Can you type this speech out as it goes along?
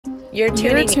You're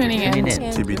tuning in.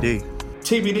 TBD.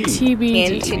 TBD. TBD.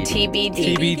 Into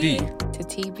TBD. TBD. To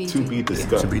TBD. To be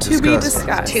discussed. To be To be discussed.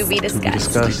 discussed. To be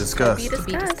discussed. Discussed. To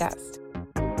be discussed.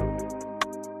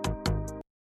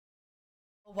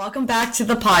 Welcome back to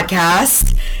the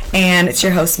podcast, and it's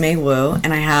your host Mei Wu,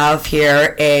 and I have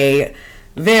here a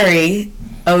very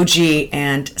OG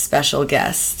and special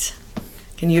guest.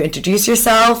 Can you introduce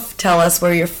yourself? Tell us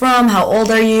where you're from, how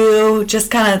old are you, just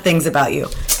kind of things about you.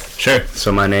 Sure.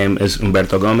 So my name is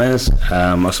Humberto Gomez.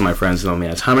 Most of my friends know me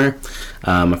as Hummer.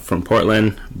 I'm from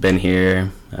Portland. Been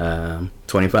here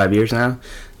 25 years now.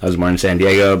 I was born in San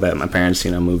Diego, but my parents,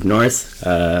 moved north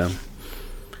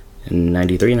in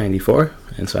 93, 94.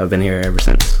 And so I've been here ever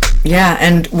since. Yeah,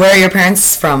 and where are your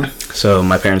parents from? So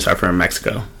my parents are from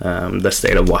Mexico, the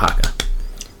state of Oaxaca.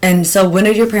 And so when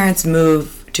did your parents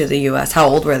move to the U.S.? How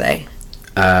old were they?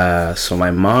 So my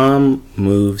mom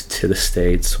moved to the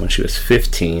States when she was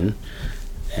 15,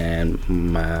 and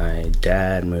my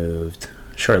dad moved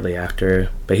shortly after,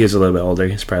 but he was a little bit older.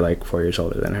 He's probably like 4 years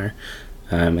older than her,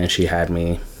 and she had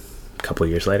me a couple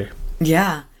years later.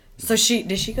 Yeah. So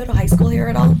did she go to high school here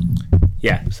at all?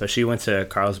 Yeah, so she went to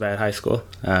Carlsbad High School,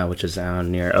 which is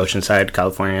down near Oceanside,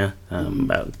 California,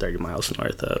 about 30 miles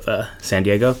north of San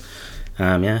Diego.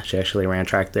 Yeah, she actually ran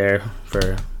track there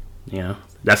for,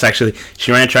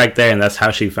 she ran track there, and that's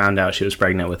how she found out she was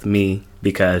pregnant with me,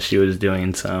 because she was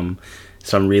doing some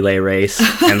relay race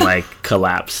and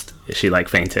collapsed. She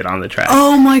fainted on the track.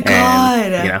 Oh my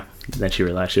God. And, then she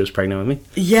realized she was pregnant with me.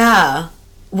 Yeah.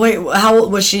 Wait, how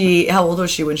old was she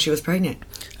when she was pregnant?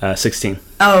 16.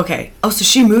 Oh, okay. Oh, so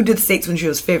she moved to the States when she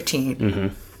was 15. Mm-hmm.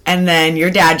 And then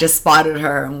your dad just spotted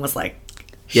her and was like,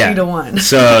 she the one.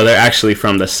 So they're actually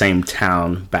from the same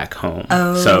town back home.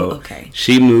 Oh, so okay.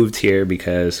 She moved here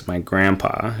because my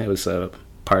grandpa, it was a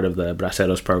part of the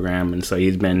Braceros program, and so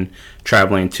he's been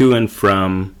traveling to and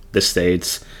from the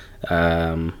States,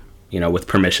 with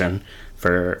permission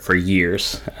for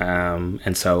years.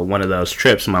 And so one of those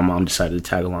trips, my mom decided to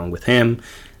tag along with him.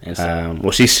 And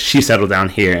so, she settled down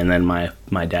here, and then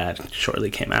my dad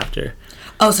shortly came after.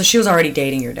 Oh, so she was already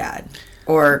dating your dad?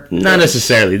 Or not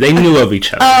necessarily. They knew of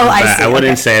each other. Oh, I see. I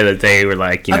wouldn't say that they were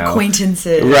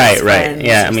acquaintances. Right. Friends.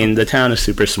 Yeah, I mean, the town is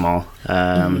super small.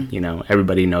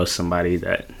 Everybody knows somebody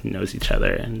that knows each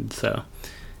other, and so,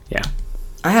 yeah.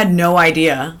 I had no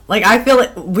idea. I feel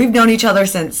like we've known each other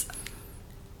since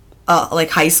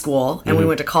high school, and we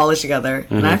went to college together.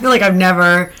 And I feel like I've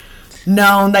never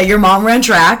known that your mom ran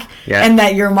track, and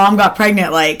that your mom got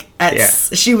pregnant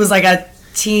she was like a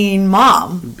teen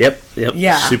mom. Yep.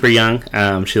 Yeah. Super young.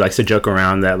 She likes to joke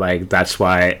around that that's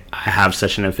why I have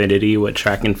such an affinity with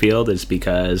track and field, is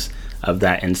because of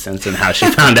that instance and how she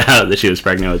found out that she was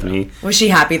pregnant with me. Was she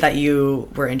happy that you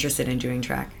were interested in doing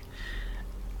track?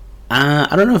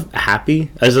 I don't know if happy.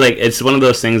 I was it's one of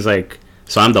those things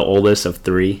so I'm the oldest of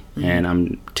three, and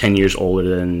I'm 10 years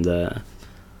older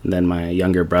than my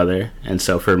younger brother, and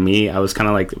so for me, I was kind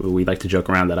of we like to joke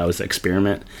around that I was the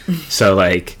experiment. So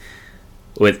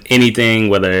with anything,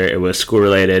 whether it was school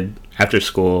related, after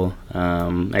school,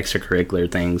 extracurricular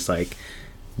things,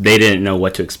 they didn't know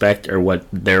what to expect or what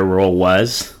their role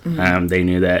was. They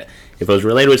knew that if it was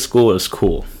related with school, it was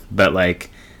cool, but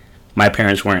my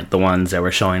parents weren't the ones that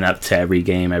were showing up to every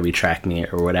game, every track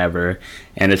meet or whatever.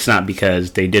 And it's not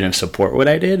because they didn't support what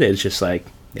I did. It's just it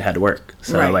had to work.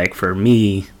 So right. For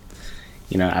me,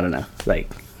 I don't know,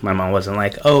 my mom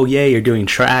wasn't oh yeah, you're doing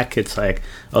track. It's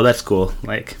oh, that's cool.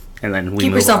 And then we keep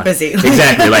move yourself on. busy.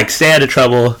 Exactly. Stay out of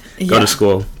trouble, go to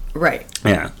school. Right.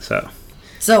 Yeah.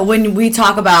 So when you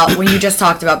just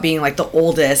talked about being the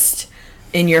oldest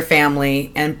in your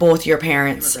family, and both your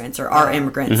parents are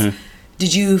immigrants,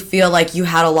 did you feel like you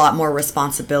had a lot more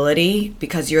responsibility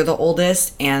because you're the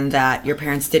oldest, and that your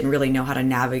parents didn't really know how to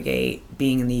navigate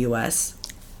being in the U.S.?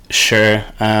 Sure.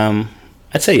 I'd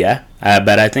say yeah.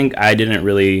 But I think I didn't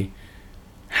really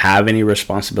have any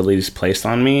responsibilities placed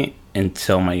on me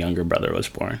until my younger brother was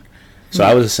born. So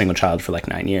I was a single child for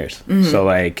 9 years.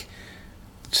 So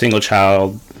single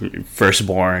child,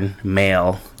 firstborn,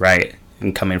 male, right?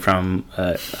 And coming from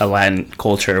a Latin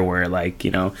culture where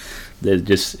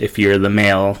just if you're the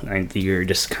male, you're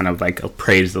just kind of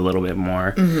praised a little bit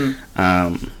more.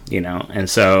 And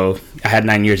so I had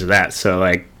 9 years of that. So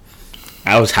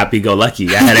I was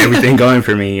happy-go-lucky. I had everything going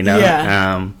for me,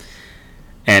 Yeah.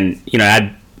 And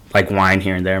I'd whine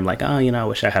here and there. I'm I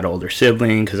wish I had an older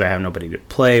sibling because I have nobody to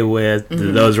play with.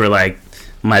 Those were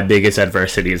my biggest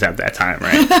adversities at that time,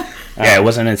 right? Yeah, it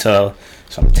wasn't until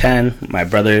I'm 10, my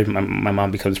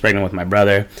mom becomes pregnant with my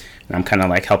brother, and I'm kind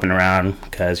of helping around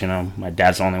because my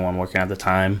dad's the only one working at the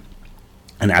time.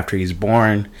 And after he's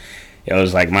born, it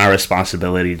was like my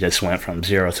responsibility just went from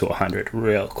 0 to 100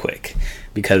 real quick,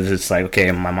 because it's like,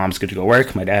 okay, my mom's good to go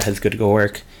work, my dad has good to go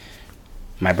work,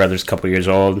 my brother's a couple years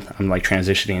old, I'm like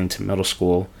transitioning into middle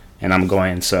school, and I'm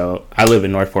going. So I live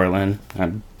in North Portland.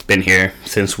 I've been here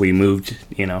since we moved,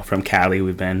 from Cali.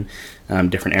 We've been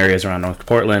different areas around North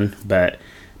Portland, but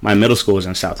my middle school is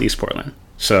in Southeast Portland,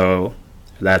 so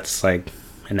that's like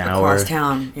an hour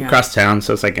across town.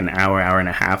 So it's like an hour and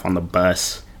a half on the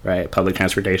bus, right? Public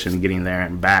transportation, getting there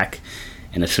and back.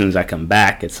 And as soon as I come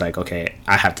back, it's like, okay,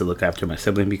 I have to look after my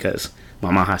sibling because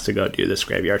my mom has to go do this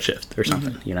graveyard shift or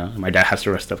something, And my dad has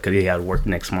to rest up because he had work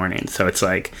next morning. So it's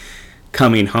like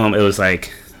coming home, it was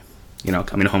like,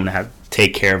 coming home to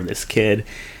take care of this kid.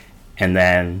 And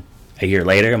then a year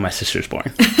later, my sister's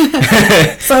born.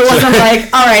 So it wasn't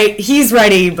like, all right, he's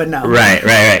ready, but no.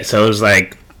 Right. So it was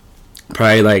like,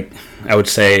 probably like, I would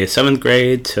say 7th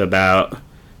grade to about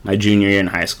my junior year in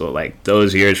high school. Like,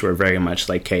 those years were very much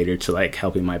like catered to like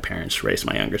helping my parents raise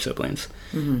my younger siblings.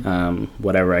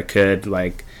 Whatever I could.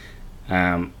 Like,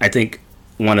 I think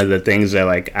one of the things that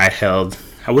like I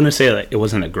wouldn't say like it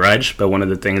wasn't a grudge, but one of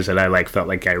the things that I like felt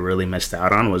like I really missed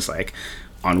out on was like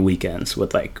on weekends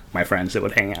with like my friends that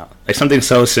would hang out. Like something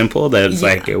so simple that it's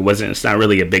like it's not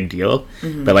really a big deal,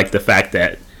 but like the fact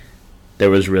that there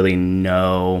was really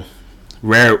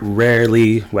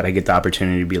rarely would I get the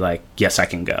opportunity to be like, yes, I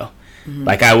can go.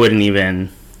 Like I wouldn't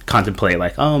even contemplate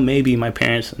like, oh, maybe my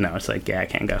parents. No, it's like, yeah, I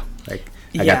can't go. Like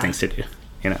I got things to do,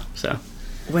 so.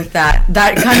 With that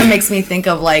kind of makes me think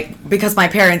of like, because my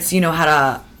parents,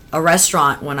 had a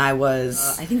restaurant when I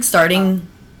was, I think starting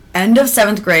end of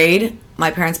 7th grade, my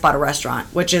parents bought a restaurant,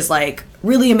 which is like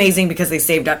really amazing because they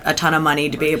saved up a ton of money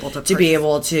to be able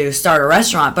to start a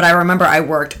restaurant. But I remember I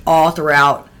worked all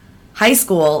throughout high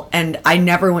school and I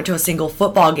never went to a single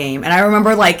football game. And I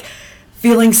remember like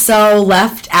feeling so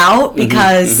left out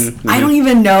because I don't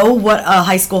even know what a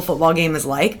high school football game is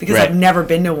like because I've never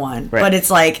been to one. But it's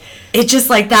just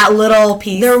like that little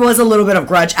piece. There was a little bit of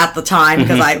grudge at the time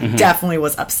because I definitely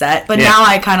was upset. But now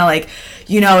I kind of like,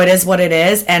 it is what it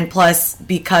is. And plus,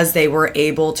 because they were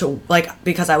able to,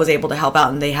 because I was able to help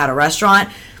out and they had a restaurant,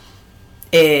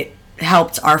 it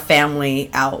helped our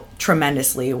family out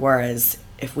tremendously. Whereas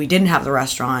if we didn't have the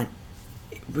restaurant,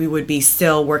 we would be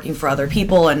still working for other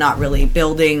people and not really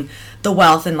building the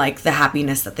wealth and like the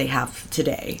happiness that they have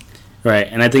today. Right.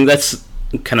 And I think that's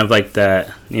kind of like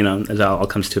that, as it all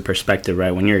comes to perspective,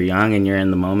 right? When you're young and you're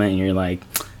in the moment and you're like,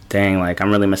 dang, like I'm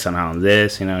really missing out on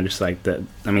this, just like I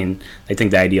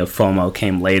think the idea of FOMO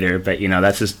came later, but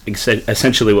that's just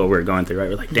essentially what we're going through, right?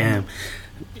 We're like, damn,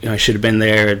 I should have been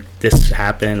there, this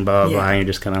happened, blah, blah, blah, and you're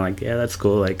just kind of like, yeah, that's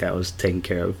cool, like I was taking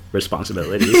care of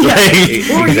responsibilities.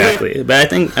 Exactly. But I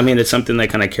think, it's something that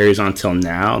kind of carries on till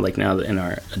now, like now in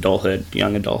our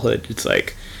young adulthood, it's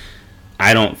like,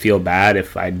 I don't feel bad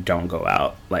if I don't go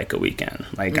out like a weekend.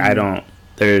 Like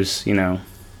there's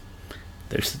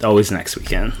always next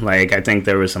weekend. Like I think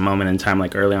there was a moment in time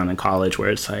like early on in college where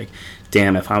it's like,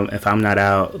 damn, if I'm not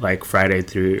out like Friday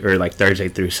through or like Thursday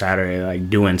through Saturday like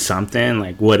doing something,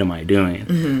 like what am I doing?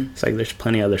 It's like there's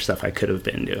plenty of other stuff I could have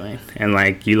been doing. And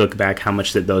like you look back, how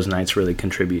much did those nights really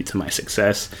contribute to my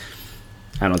success?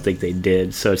 I don't think they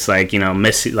did. So it's like,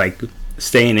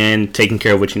 staying in, taking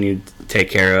care of what you need to take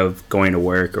care of, going to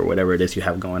work or whatever it is you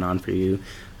have going on for you,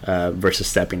 versus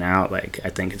stepping out. Like I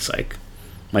think it's like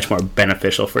much more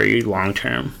beneficial for you long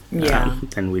term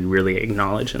than we really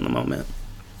acknowledge in the moment.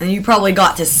 And you probably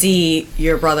got to see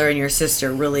your brother and your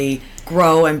sister really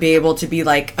grow and be able to be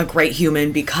like a great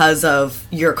human because of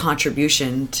your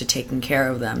contribution to taking care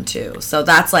of them too. So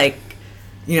that's like,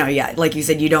 like you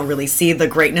said, you don't really see the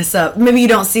greatness of, maybe you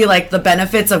don't see like the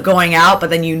benefits of going out, but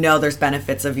then there's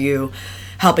benefits of you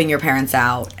helping your parents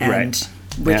out and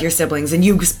with your siblings, and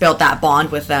you just built that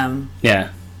bond with them. Yeah,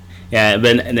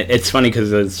 but and it's funny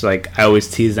because it's like I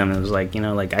always tease them. It was like,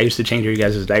 like I used to change your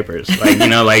guys' diapers, like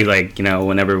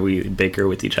whenever we bicker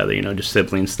with each other, just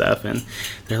sibling stuff, and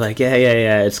they're like,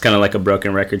 yeah. It's kind of like a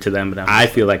broken record to them, but I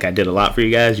feel like I did a lot for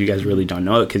you guys. You guys really don't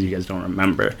know it because you guys don't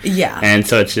remember. Yeah, and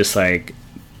so it's just like,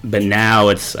 but now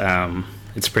it's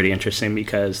pretty interesting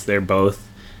because they're both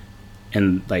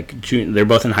in like they're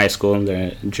both in high school, and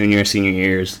they're junior, senior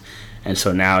years, and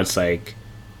so now it's like,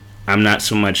 I'm not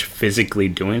so much physically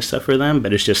doing stuff for them,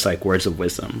 but it's just like words of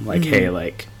wisdom. Like, hey,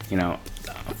 like,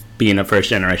 being a first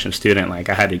generation student, like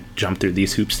I had to jump through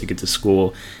these hoops to get to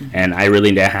school, and I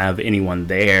really didn't have anyone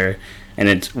there. And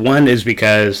it's one is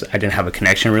because I didn't have a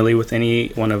connection really with any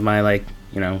one of my like,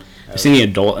 any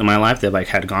adult in my life that like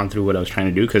had gone through what I was trying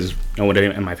to do because no one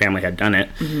in my family had done it.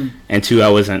 And two, I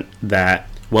wasn't that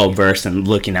well versed in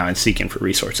looking out and seeking for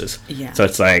resources. Yeah. So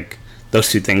it's like those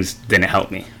two things didn't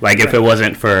help me. Like if it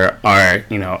wasn't for our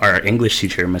English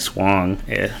teacher, Miss Wong,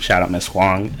 shout out Miss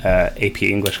Wong, AP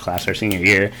English class our senior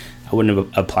year, I wouldn't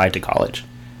have applied to college.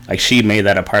 Like she made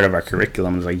that a part of our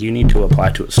curriculum. It's like you need to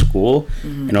apply to a school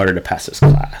in order to pass this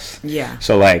class. Yeah.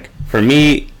 So like for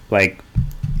me, like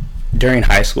during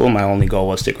high school, my only goal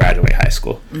was to graduate high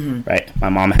school. Right. My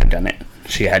mom had done it.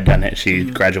 She had done it. She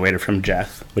graduated from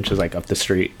Jeff, which is like up the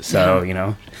street.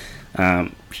 So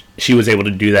she was able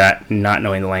to do that, not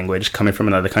knowing the language, coming from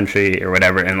another country or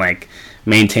whatever, and like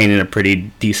maintaining a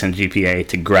pretty decent GPA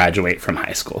to graduate from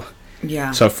high school.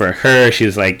 Yeah. So for her,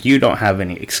 she's like, you don't have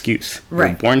any excuse. Right.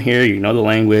 You're born here, you know the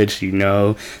language, you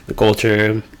know the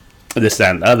culture, this,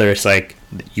 that, and the other. It's like,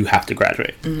 you have to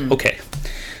graduate. Okay.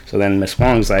 So then Miss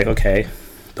Wong's like, okay,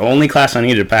 the only class I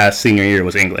needed to pass senior year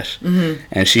was English.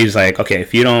 And she's like, okay,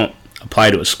 if you don't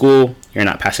apply to a school, you're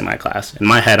not passing my class. In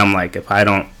my head, I'm like, if I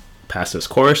don't pass this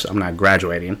course, I'm not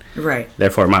graduating. Right.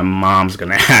 Therefore, my mom's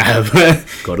going to have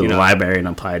go to the library and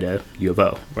apply to U of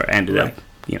O, where I ended up,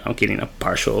 getting a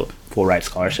partial full ride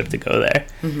scholarship to go there.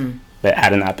 But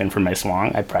had it not been for Miss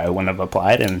Wong, I probably wouldn't have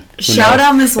applied. And shout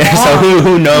out Miss Wong. So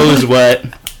who knows what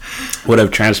would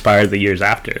have transpired the years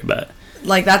after? But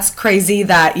like that's crazy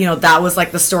that that was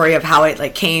like the story of how it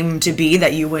like came to be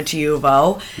that you went to U of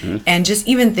O. And just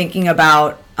even thinking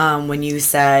about when you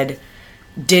said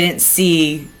didn't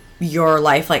see your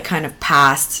life like kind of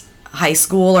past high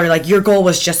school, or like your goal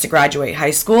was just to graduate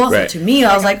high school. Right. So to me,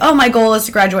 I was like, oh, my goal is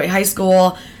to graduate high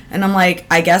school, and I'm like,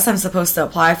 I guess I'm supposed to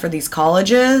apply for these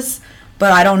colleges,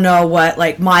 but I don't know what,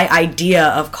 like my idea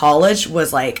of college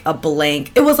was like a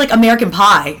blank. It was like American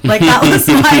Pie. Like that was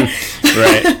my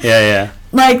right. Yeah.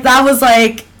 Like that was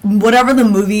like whatever the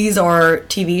movies or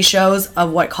TV shows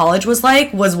of what college was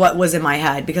like was what was in my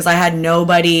head, because I had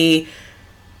nobody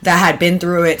that had been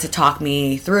through it to talk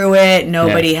me through it.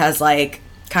 Nobody has like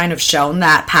kind of shown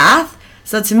that path.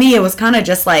 So to me, it was kind of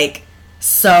just like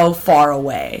so far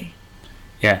away.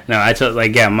 Yeah, no, I told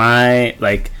my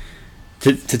like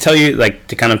to tell you, like,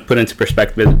 to kind of put into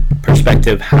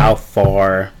perspective how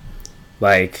far,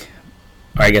 like,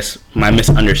 or I guess my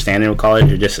misunderstanding of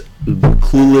college or just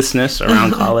cluelessness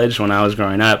around college when I was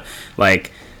growing up,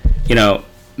 like,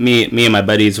 me and my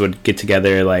buddies would get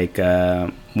together like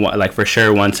for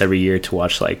sure once every year to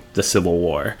watch like the Civil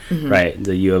War, right?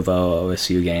 The U of O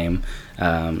OSU game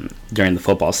during the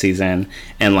football season.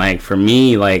 And like for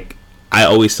me, like I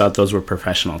always thought those were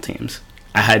professional teams.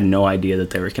 I had no idea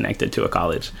that they were connected to a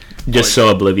college. Just so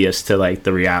oblivious to like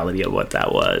the reality of what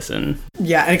that was. And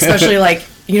yeah, and especially like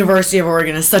University of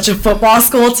Oregon is such a football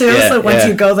school too. Yeah, so once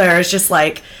you go there, it's just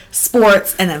like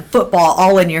sports and then football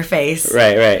all in your face.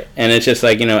 Right. And it's just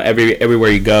like, everywhere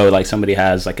you go, like somebody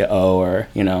has like an O or,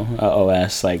 a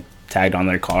OS like tagged on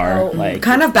their car. Like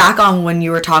kind of back on when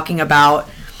you were talking about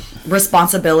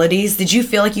responsibilities, did you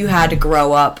feel like you had to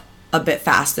grow up a bit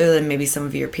faster than maybe some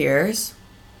of your peers?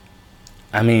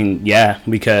 I mean, yeah,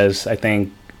 because I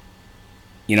think,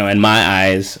 in my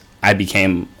eyes, I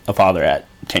became a father at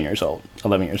 10 years old,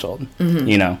 11 years old.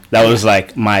 That was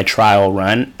like my trial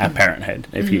run at parenthood.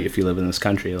 If you live in this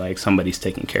country, like somebody's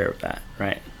taking care of that,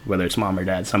 right? Whether it's mom or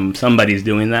dad, somebody's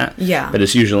doing that. Yeah. But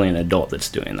it's usually an adult that's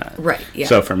doing that. Right. Yeah.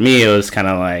 So for me, it was kind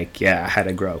of like, I had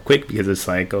to grow up quick, because it's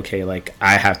like, okay, like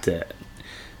I have to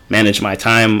manage my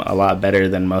time a lot better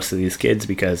than most of these kids,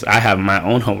 because I have my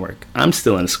own homework. I'm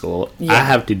still in school. Yeah. I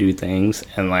have to do things,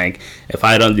 and like if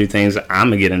I don't do things, I'm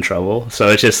gonna get in trouble. So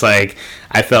it's just like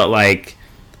I felt like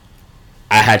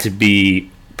I had to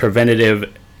be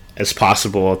preventative as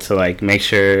possible to like make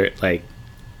sure, like,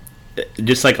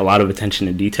 just like a lot of attention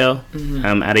to detail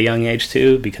at a young age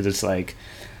too, because it's like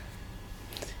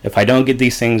if I don't get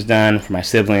these things done for my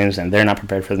siblings and they're not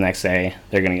prepared for the next day,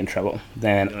 they're going to get in trouble.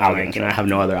 Then I have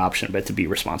no other option but to be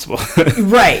responsible.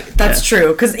 Right. That's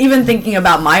true. Because even thinking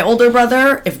about my older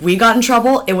brother, if we got in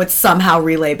trouble, it would somehow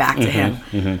relay back to him.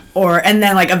 And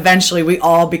then like eventually we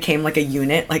all became like a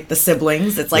unit, like the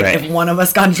siblings. It's like if one of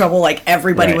us got in trouble, like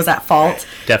everybody was at fault.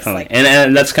 Definitely.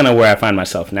 And that's kind of where I find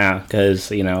myself now. Because,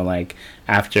 like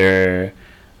after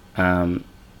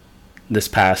this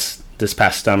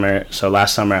past summer, so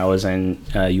last summer I was in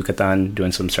Yucatan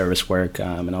doing some service work,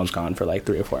 and I was gone for like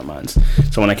 3 or 4 months.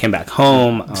 So when I came back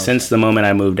home, since the moment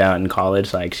I moved out in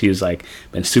college, like she was like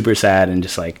been super sad and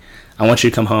just like, I want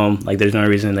you to come home. Like there's no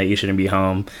reason that you shouldn't be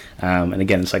home. And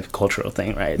again, it's like a cultural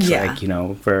thing, right? It's like,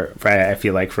 for I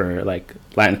feel like for like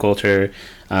Latin culture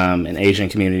and Asian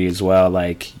community as well,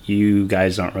 like you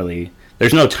guys don't really,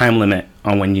 there's no time limit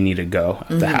on when you need to go out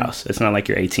the house. It's not like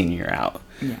you're 18 you're out.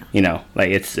 Yeah. You know, like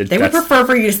They would prefer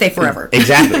for you to stay forever.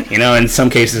 Exactly. You know, in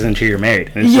some cases until you're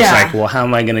married. And it's just Yeah. like, well, how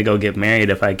am I going to go get married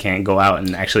if I can't go out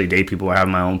and actually date people or have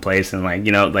my own place? And like,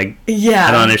 you know, like, Yeah.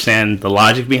 I don't understand the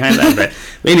logic behind that. But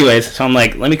anyways, so I'm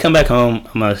like, let me come back home.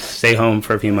 I'm going to stay home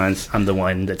for a few months. I'm the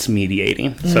one that's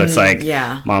mediating. So it's like,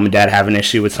 yeah. mom and dad have an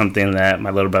issue with something that my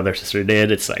little brother or sister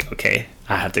did. It's like, okay,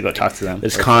 I have to go talk to them.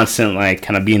 It's constant, like,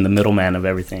 kind of being the middleman of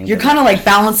everything. You're kind of like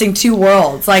balancing two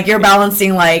worlds. Like you're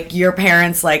balancing like your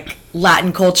parents like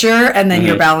Latin culture, and then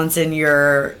you're balancing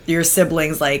your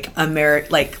siblings like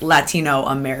Latino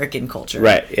American culture.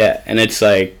 Right. Yeah. And it's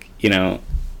like, you know,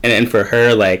 and for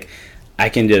her, like, I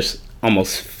can just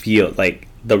almost feel like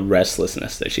the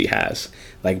restlessness that she has,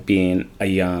 like being a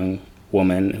young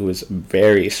woman who is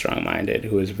very strong-minded,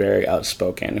 who is very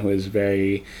outspoken, who is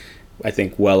very, I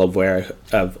think, well aware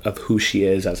of who she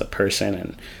is as a person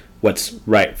and what's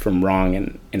right from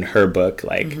wrong in her book.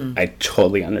 Like, I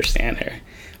totally understand her.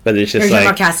 But it's just You're like... talking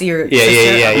about Cassie, your yeah,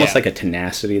 sister? yeah. Almost like a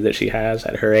tenacity that she has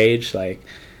at her age. Like,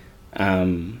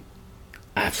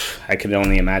 I could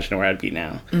only imagine where I'd be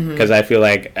now. Because I feel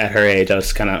like at her age,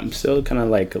 I'm still kind of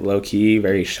like low-key,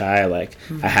 very shy. Like,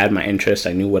 I had my interests,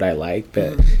 I knew what I liked,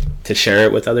 but to share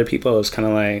it with other people, it was kind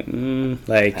of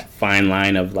like fine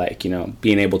line of like, you know,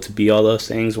 being able to be all those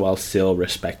things while still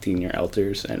respecting your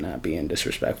elders and not being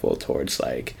disrespectful towards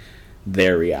like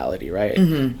their reality, right?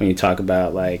 When you talk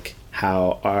about like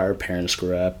how our parents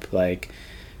grew up, like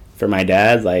for my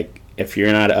dad, like if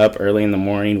you're not up early in the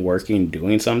morning working,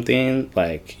 doing something,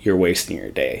 like you're wasting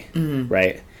your day,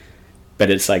 right? But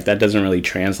it's like that doesn't really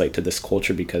translate to this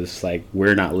culture because like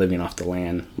we're not living off the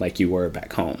land like you were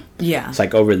back home. Yeah. It's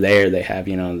like over there they have,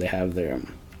 you know, they have their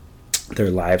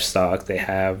livestock, they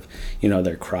have, you know,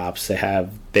 their crops,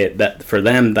 that for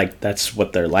them, like that's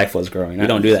what their life was growing up. We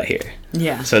don't do that here.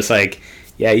 Yeah. So it's like,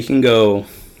 yeah, you can go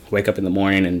wake up in the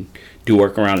morning and do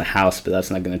work around the house, but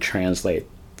that's not going to translate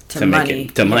to money.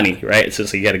 money, right? It's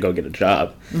just like you got to go get a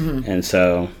job. And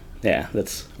so, yeah,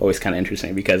 that's always kind of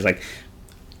interesting because like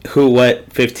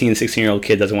what 15, 16-year-old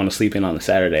kid doesn't want to sleep in on a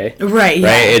Saturday? Right, yeah.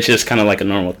 Right? It's just kind of like a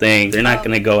normal thing. They're not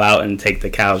going to go out and take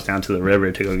the cows down to the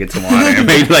river to go get some water. And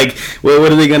maybe like, well,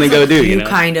 what are they going to go do? You know?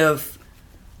 kind of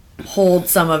hold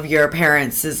some of your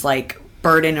parents' like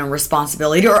burden and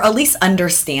responsibility, or at least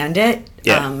understand it.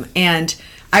 Yeah. And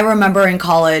I remember in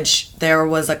college there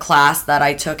was a class that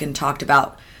I took and talked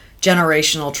about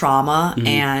generational trauma,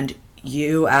 and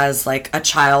you as like a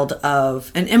child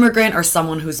of an immigrant or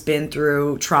someone who's been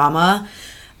through trauma,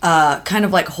 kind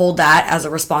of like hold that as a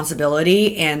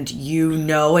responsibility, and you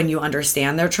know and you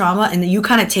understand their trauma, and then you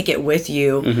kind of take it with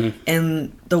you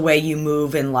in the way you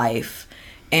move in life.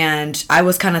 And I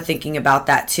was kind of thinking about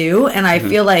that too, and I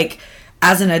feel like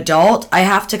as an adult I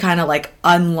have to kind of like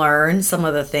unlearn some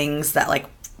of the things that like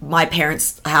my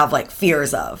parents have like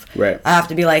fears of. Right. I have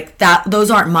to be like, that those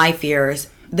aren't my fears.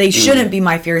 They shouldn't be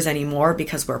my fears anymore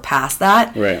because we're past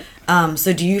that. Right.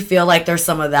 So do you feel like there's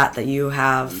some of that you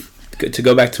have? To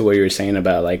go back to what you were saying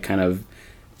about like kind of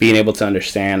being able to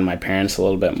understand my parents a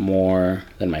little bit more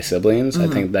than my siblings, I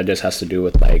think that just has to do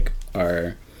with like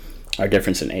our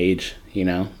difference in age, you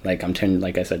know? Like I'm 10,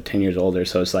 like I said, 10 years older,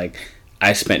 so it's like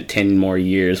I spent 10 more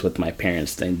years with my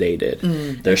parents than they did.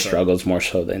 Their struggles more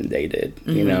so than they did,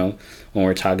 you know? When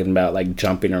we're talking about like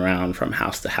jumping around from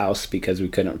house to house because we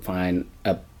couldn't find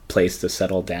a place to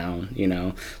settle down, you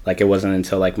know? Like it wasn't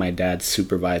until like my dad's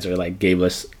supervisor like gave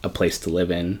us a place to live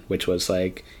in, which was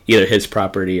like either his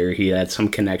property or he had some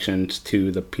connections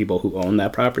to the people who owned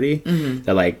that property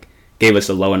that like gave us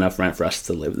a low enough rent for us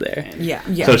to live there. Yeah.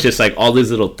 So it's just like all these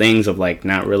little things of like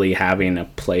not really having a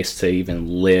place to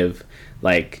even live.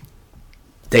 Like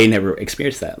they never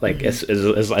experienced that. Like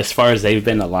as far as they've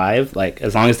been alive, like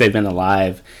as long as they've been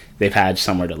alive, they've had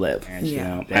somewhere to live. Yeah. You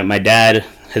know, and my dad,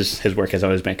 his work has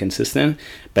always been consistent,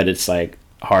 but it's like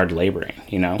hard laboring.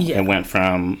 You know, it went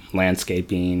from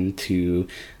landscaping to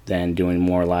then doing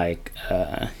more like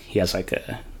he's like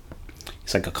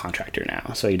a contractor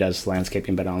now, so he does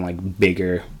landscaping, but on like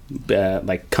bigger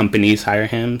like companies hire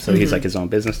him, so he's like his own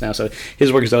business now. So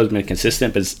his work has always been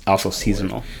consistent, but it's also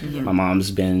seasonal. My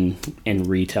mom's been in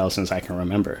retail since I can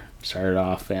remember. Started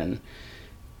off in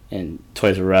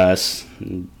Toys R Us,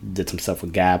 did some stuff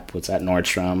with Gap, was at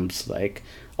Nordstrom's, like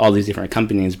all these different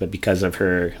companies. But because of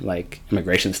her like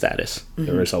immigration status,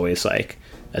 there was always like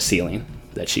a ceiling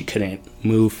that she couldn't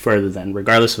move further than,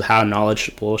 regardless of how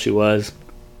knowledgeable she was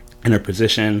in her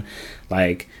position,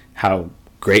 like how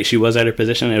great she was at her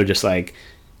position. It was just like,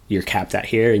 you're capped at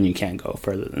here and you can't go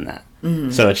further than that.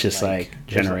 So it's just like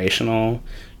generational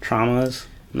traumas.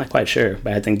 I'm not quite sure,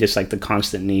 but I think just like the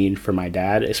constant need for my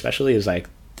dad, especially, is like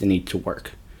the need to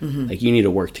work. Like you need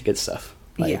to work to get stuff.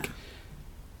 Like,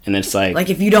 and it's like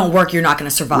if you don't work, you're not going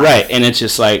to survive. Right, and it's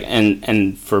just like,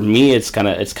 and for me, it's kind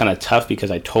of tough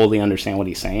because I totally understand what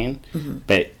he's saying,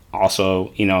 but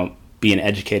also, you know, being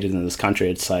educated in this country,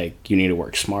 it's like you need to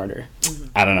work smarter.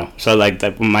 I don't know. So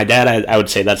like my dad, I would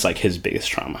say that's like his biggest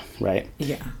trauma, right?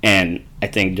 Yeah. And I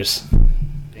think just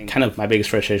kind of my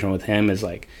biggest frustration with him is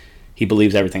like he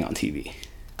believes everything on TV.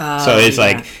 So it's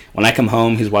like when I come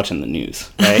home, he's watching the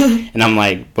news, right? And I'm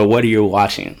like, but what are you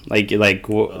watching? Like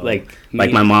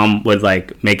my mom would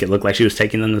like make it look like she was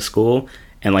taking them to school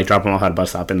and like drop them off at a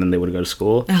bus stop, and then they would go to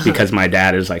school because my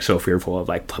dad is like so fearful of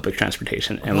like public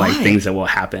transportation and like things that will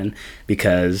happen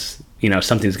because, you know,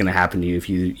 something's going to happen to you if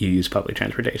you use public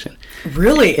transportation.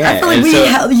 Really? Yeah, I feel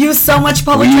like we use so much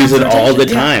public transportation. We use it all the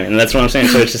time, and that's what I'm saying.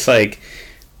 So it's just like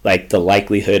the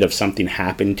likelihood of something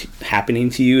happening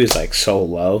to you is like so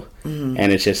low,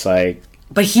 and it's just like.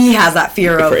 But he has that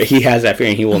fear He has that fear,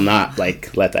 and he will not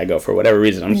like let that go for whatever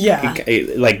reason.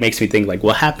 It like makes me think like,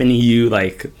 what happened to you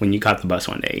like when you caught the bus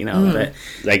one day? You know, but,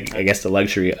 like I guess the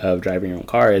luxury of driving your own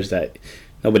car is that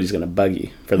nobody's gonna bug you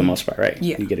for the most part, right?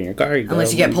 Yeah. You get in your car, you go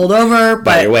unless you get pulled over,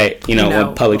 by your way. You know,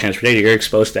 with public transportation, you're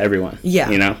exposed to everyone. Yeah.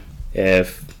 You know,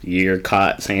 if you're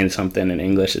caught saying something in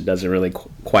English, it doesn't really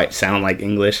quite sound like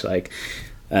English. Like,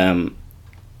 it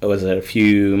wasn't a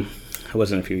few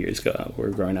years ago. We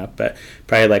were growing up, but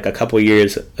probably like a couple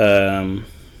years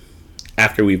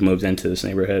after we've moved into this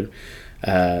neighborhood,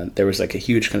 there was like a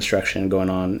huge construction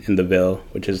going on in the Ville,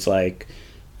 which is like,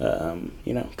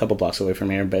 you know, a couple blocks away from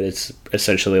here, but it's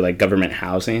essentially like government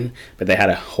housing, but they had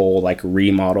a whole like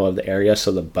remodel of the area,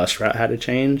 so the bus route had to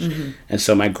change. And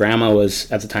so my grandma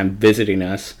was at the time visiting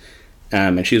us,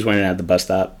 and she was waiting at the bus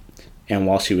stop. And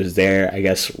while she was there, I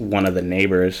guess one of the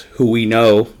neighbors who we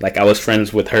know, like I was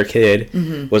friends with her kid,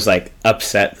 was like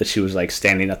upset that she was like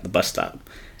standing at the bus stop,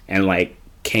 and like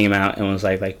came out and was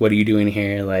like, what are you doing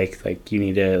here? Like you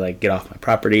need to like get off my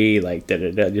property, like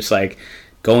just like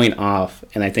going off.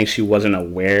 And I think she wasn't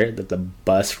aware that the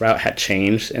bus route had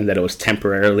changed and that it was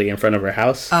temporarily in front of her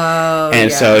house.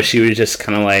 So she was just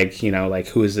kind of like, you know, like,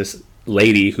 who is this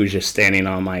lady who's just standing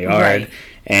on my yard? Right.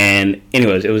 And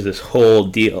anyways, it was this whole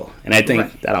deal, and I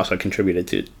think that also contributed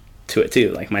to it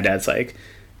too. Like my dad's like,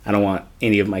 I don't want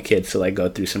any of my kids to like go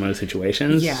through similar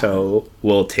situations, so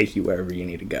we'll take you wherever you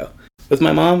need to go. With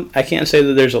my mom, I can't say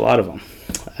that there's a lot of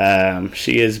them.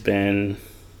 She's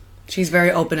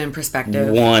very open in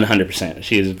perspective. 100%.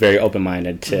 She is very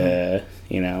open-minded to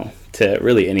you know, to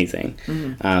really anything.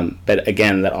 But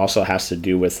again, that also has to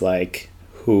do with like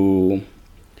who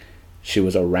she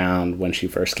was around when she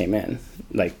first came in,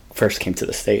 like first came to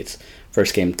the States,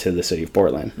 first came to the city of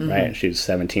Portland, right? She was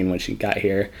 17 when she got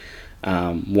here.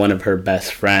 One of her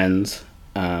best friends,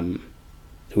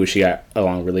 who she got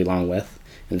along really long with,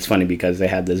 and it's funny because they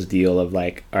had this deal of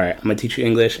like, all right, I'm gonna teach you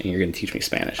English and you're gonna teach me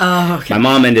Spanish. Oh, okay. My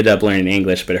mom ended up learning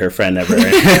English, but her friend never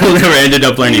ended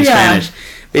up learning Spanish.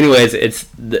 But anyways, it's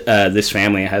this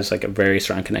family has like a very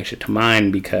strong connection to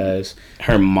mine because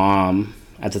her mom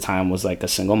at the time was like a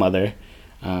single mother,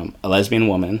 a lesbian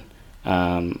woman,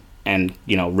 and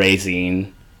you know,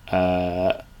 raising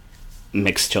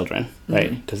mixed children,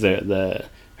 right? Because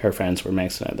her friends were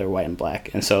mixed, they're white and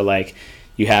black, and so like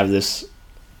you have this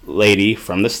lady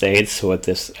from the States with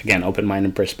this again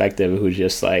open-minded perspective who's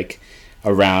just like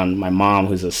around my mom,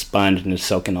 who's a sponge and is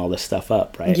soaking all this stuff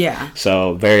up, right? Yeah.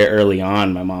 So very early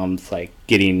on, my mom's like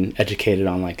getting educated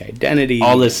on like identity,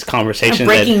 all this conversation, and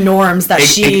breaking norms that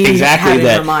she had in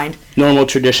her mind. Normal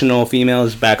traditional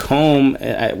females back home.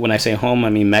 When I say home, I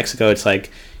mean Mexico. It's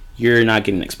like you're not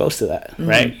getting exposed to that,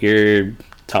 right? You're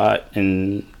taught,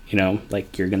 and you know,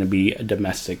 like you're gonna be a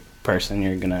domestic person.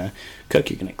 You're gonna cook.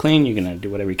 You're gonna clean. You're gonna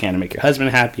do whatever you can to make your husband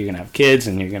happy. You're gonna have kids,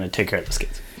 and you're gonna take care of those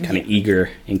kids. Kind of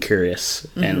eager and curious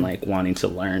and like wanting to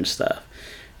learn stuff,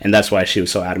 and that's why she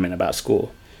was so adamant about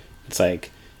school. It's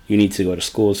like you need to go to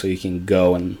school so you can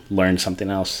go and learn something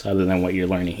else other than what you're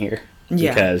learning here.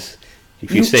 Yeah. Because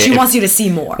if you stay, she wants you to see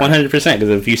more. 100%. Because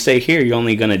if you stay here, you're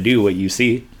only gonna do what you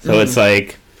see. So it's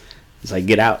like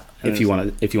get out. If you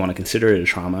want to consider it a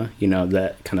trauma, you know,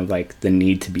 that kind of like the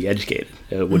need to be educated,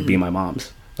 it would be my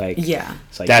mom's. Like,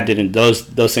 it's like that didn't, those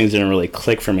things didn't really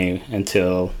click for me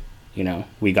until, you know,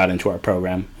 we got into our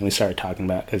program and we started talking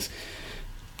about, because,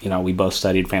 you know, we both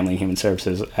studied family and human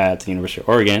services at the University of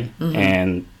Oregon,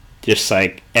 and just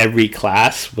like every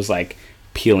class was like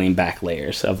peeling back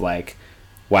layers of like,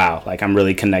 wow, like I'm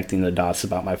really connecting the dots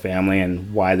about my family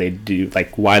and why they do,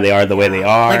 like why they are the way they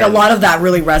are. Like a lot of that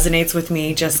really resonates with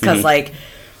me just because like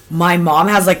my mom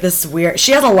has like this weird,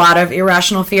 she has a lot of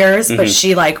irrational fears, but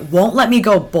she like won't let me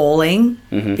go bowling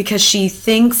because she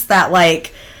thinks that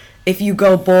like if you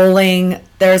go bowling,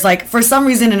 there's like, for some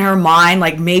reason in her mind,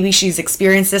 like maybe she's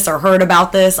experienced this or heard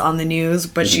about this on the news,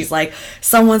 but she's like,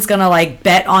 someone's gonna like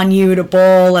bet on you to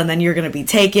bowl and then you're gonna be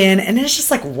taken. And it's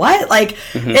just like, what? Like,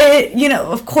 it, you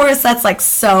know, of course that's like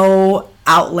so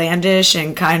outlandish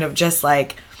and kind of just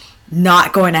like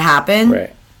not going to happen.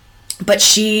 Right. But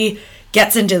she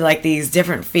gets into like these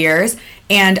different fears,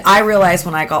 and I realized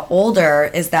when I got older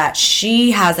is that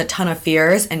she has a ton of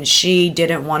fears and she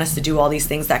didn't want us to do all these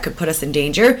things that could put us in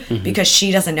danger because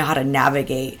she doesn't know how to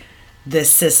navigate this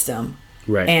system.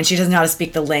 Right. And she doesn't know how to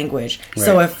speak the language.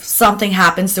 So if something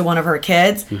happens to one of her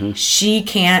kids, she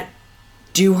can't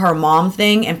do her mom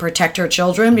thing and protect her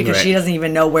children because she doesn't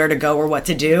even know where to go or what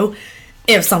to do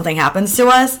if something happens to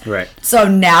us. Right. So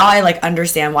now I like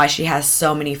understand why she has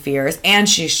so many fears, and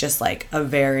she's just like a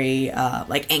very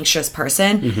like anxious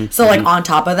person. So like on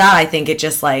top of that, I think it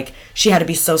just like she had to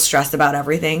be so stressed about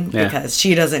everything because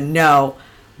she doesn't know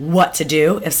what to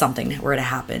do if something were to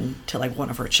happen to like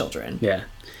one of her children. Yeah.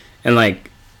 And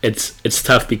like it's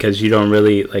tough because you don't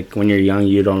really, like when you're young,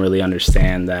 you don't really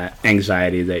understand that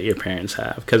anxiety that your parents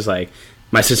have, because like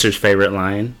my sister's favorite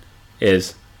line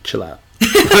is chill out.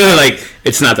 Like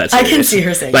it's not that serious. I can see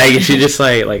her saying like she just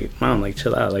like mom, like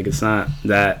chill out, like it's not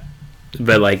that.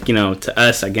 But like, you know, to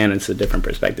us again, it's a different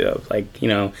perspective. Like, you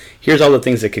know, here's all the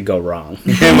things that could go wrong.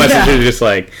 And my sister's just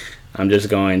like, I'm just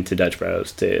going to Dutch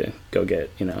Bros to go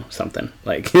get, you know, something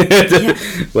like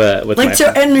with like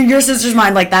to, in your sister's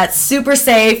mind, like that's super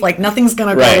safe, like nothing's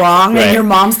gonna go wrong, and your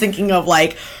mom's thinking of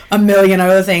like a million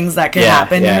other things that could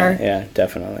happen to her. Yeah,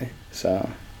 definitely. So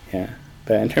yeah.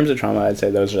 But in terms of trauma, I'd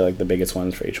say those are like the biggest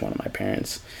ones for each one of my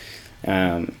parents.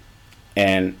 And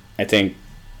I think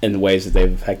in the ways that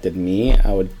they've affected me,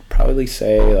 I would probably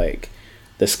say like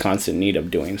this constant need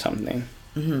of doing something.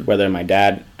 Whether my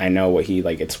dad, I know what he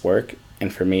like, it's work,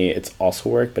 and for me it's also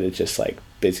work, but it's just like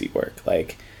busy work.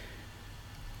 Like,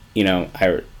 you know,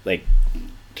 I like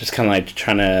just kind of like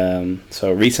trying to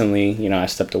so recently, you know, I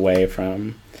stepped away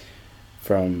from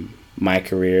my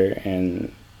career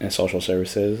in social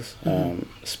services.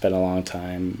 Spent a long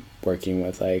time working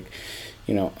with like,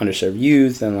 you know, underserved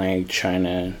youth and like trying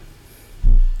to,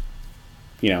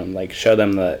 you know, like show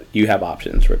them that you have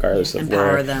options regardless of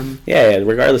empower them. Yeah,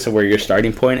 regardless of where your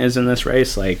starting point is in this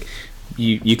race, like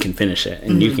you can finish it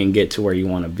and you can get to where you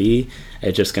want to be.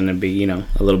 It's just going to be, you know,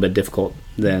 a little bit difficult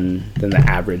than the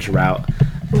average route.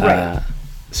 Right.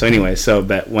 So anyway,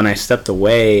 but when I stepped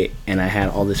away and I had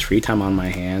all this free time on my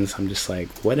hands, I'm just like,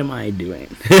 what am I doing?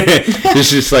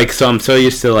 It's just like, so I'm so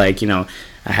used to like, you know,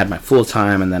 I had my full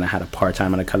time and then I had a part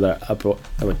time at a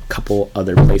couple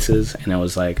other places, and it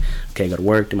was like, okay, go to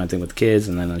work, do my thing with the kids,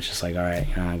 and then it's just like, all right,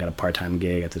 you know, I got a part time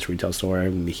gig at this retail store,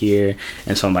 I'm gonna be here,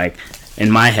 and so I'm like,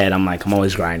 in my head, I'm like, I'm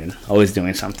always grinding, always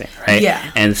doing something, right?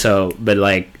 Yeah. And so, but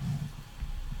like,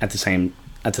 at the same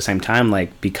time,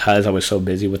 like, because I was so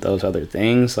busy with those other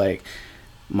things, like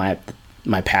my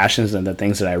passions and the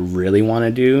things that I really want to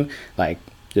do, like,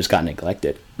 just got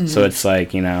neglected. So it's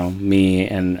like, you know, me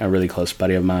and a really close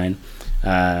buddy of mine,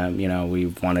 you know, we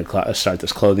wanted to start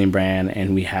this clothing brand,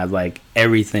 and we had like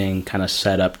everything kind of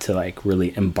set up to like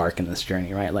really embark in this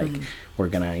journey, right? Like we're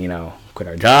gonna, you know, quit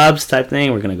our jobs type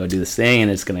thing, we're gonna go do this thing,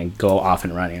 and it's gonna go off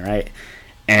and running, right?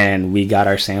 And we got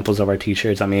our samples of our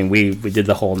t-shirts. I mean, we did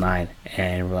the whole 9,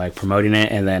 and we're like promoting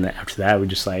it, and then after that we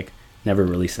just like never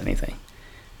released anything,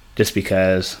 just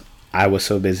because I was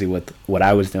so busy with what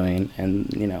I was doing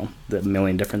and, you know, the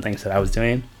million different things that I was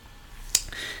doing,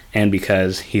 and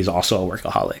because he's also a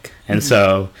workaholic. And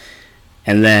so,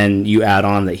 and then you add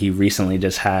on that he recently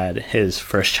just had his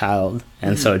first child,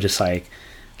 and so just like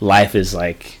life is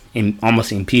like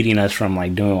almost impeding us from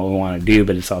like doing what we want to do,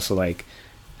 but it's also like,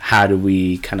 how do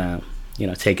we kind of, you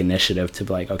know, take initiative to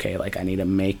be like, okay, like I need to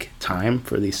make time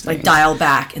for these things. Like dial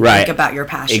back and think about your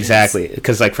passions. Exactly.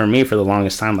 Because like for me, for the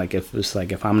longest time, like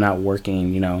if I'm not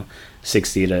working, you know,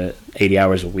 60 to 80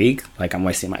 hours a week, like I'm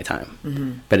wasting my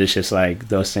time. But it's just like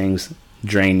those things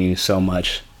drain you so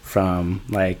much from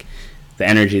like the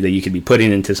energy that you could be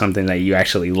putting into something that you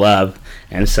actually love.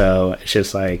 And so it's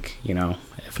just like, you know,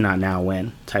 if not now,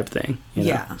 when type thing. You know?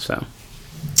 Yeah. So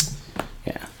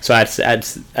yeah. So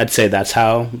I'd say that's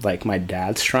how like my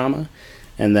dad's trauma,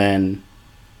 and then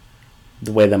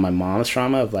the way that my mom's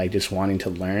trauma of like just wanting to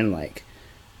learn, like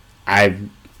I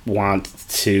want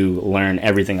to learn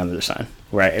everything under the sun,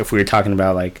 right? If we were talking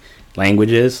about like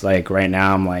languages, like right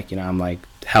now I'm like, you know, I'm like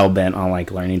hell bent on like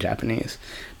learning Japanese,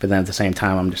 but then at the same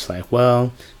time I'm just like,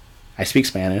 well, I speak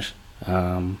Spanish,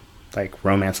 like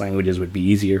romance languages would be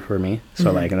easier for me.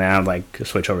 So like, and then I'd like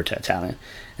switch over to Italian.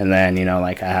 And then, you know,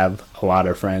 like I have a lot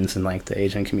of friends in like the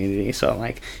Asian community. So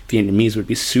like Vietnamese would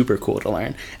be super cool to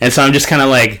learn. And so I'm just kind of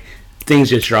like, things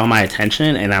just draw my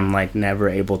attention, and I'm like never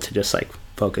able to just like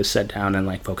sit down and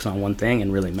like focus on one thing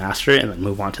and really master it and then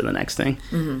move on to the next thing.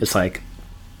 It's like,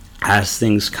 as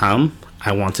things come,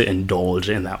 I want to indulge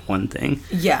in that one thing.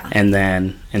 Yeah. And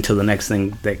then until the next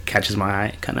thing that catches my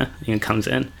eye kind of, you know, comes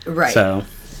in. Right. So,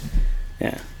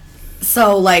 yeah.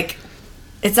 So, like,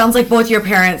 it sounds like both your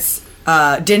parents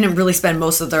didn't really spend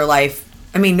most of their life,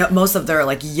 most of their,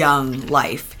 like, young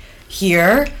life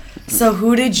here. So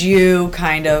who did you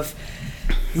kind of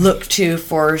look to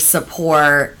for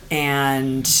support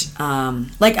and,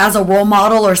 like, as a role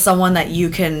model or someone that you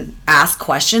can ask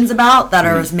questions about that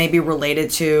are maybe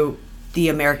related to the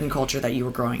American culture that you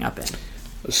were growing up in?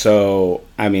 So,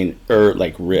 I mean,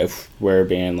 like Riff, where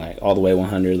being like all the way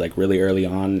 100, like really early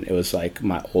on, it was like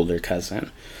my older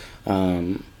cousin,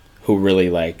 who really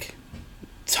like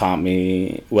taught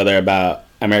me whether about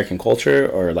American culture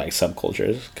or like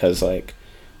subcultures. Cause like,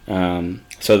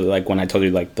 so like when I told you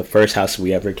like the first house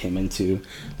we ever came into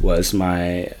was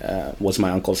my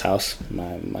uncle's house,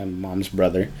 my mom's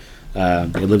brother.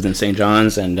 They lived in St.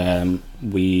 John's, and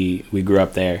we grew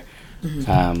up there.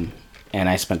 And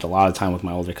I spent a lot of time with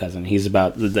my older cousin. He's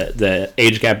about the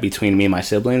age gap between me and my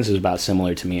siblings is about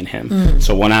similar to me and him.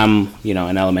 So when I'm, you know,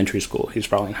 in elementary school, he's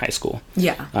probably in high school.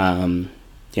 Yeah.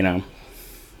 You know,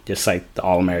 just like the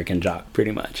all-American jock,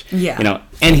 pretty much. Yeah. You know,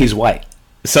 and he's white.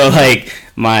 So like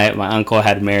my uncle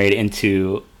had married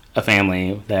into a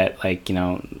family that, like, you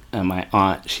know, my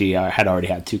aunt, she had already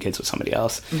had 2 kids with somebody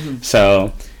else.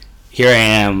 So here I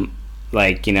am,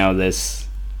 like, you know, this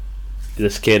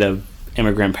kid of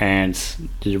immigrant parents,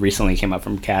 just recently came up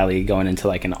from Cali, going into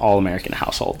like an all-American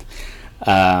household,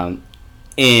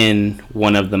 in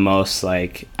one of the most,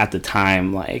 like, at the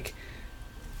time, like,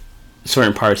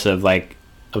 certain parts of like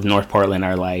of North Portland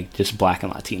are like just Black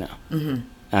and Latino.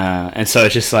 And so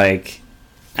it's just like,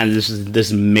 and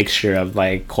this mixture of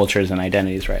like cultures and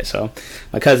identities, right? So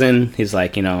my cousin, he's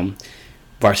like, you know,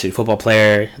 varsity football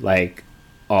player, like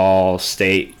all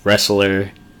state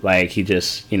wrestler, like he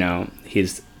just, you know,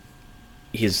 he's,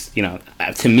 you know,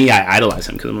 to me, I idolize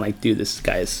him because I'm like, dude, this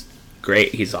guy is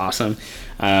great. He's awesome.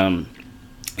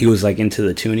 He was like into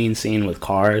the tuning scene with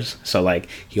cars. So like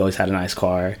he always had a nice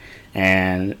car.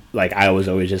 And like I was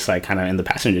always just like kind of in the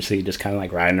passenger seat, just kind of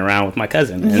like riding around with my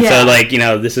cousin. And so like, you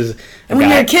know, this is and when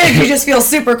you're a kid, you just feel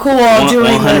super cool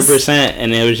doing 100%. This.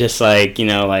 And it was just like, you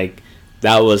know, like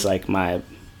that was like my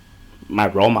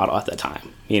role model at the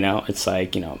time. You know, it's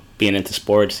like, you know, being into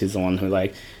sports, he's the one who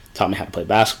like taught me how to play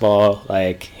basketball.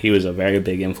 Like he was a very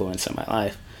big influence in my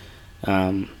life,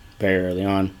 very early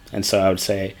on. And so I would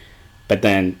say, but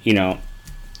then, you know,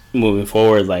 moving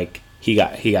forward, like he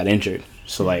got injured.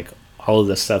 So like all of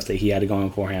the stuff that he had going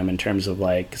for him in terms of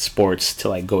like sports to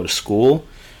like go to school,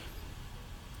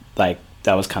 like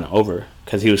that was kind of over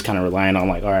because he was kind of relying on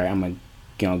like, all right, I'm gonna,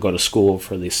 you know, go to school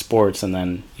for these sports and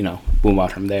then, you know, move on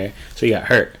from there. So he got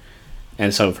hurt.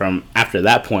 And so from after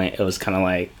that point, it was kind of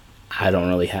like, I don't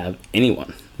really have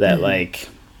anyone that like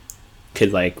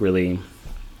could like really,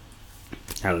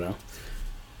 I don't know,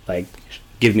 like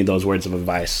give me those words of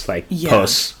advice, like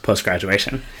post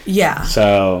graduation. Yeah.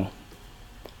 So,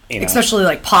 you know, especially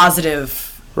like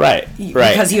positive, right?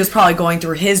 Because he was probably going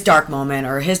through his dark moment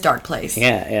or his dark place. Yeah,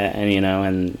 and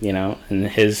and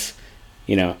his,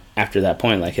 you know, after that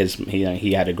point, like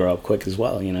he had to grow up quick as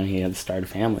well. You know, he had to start a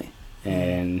family,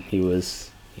 and he was,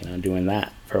 you know, doing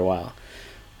that for a while.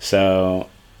 So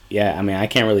yeah, I mean, I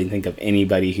can't really think of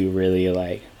anybody who really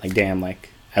like damn, like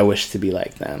I wish to be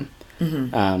like them,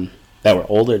 that were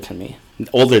older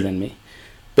than me.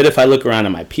 But if I look around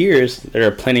at my peers, there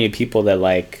are plenty of people that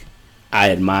like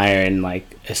I admire and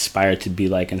like aspire to be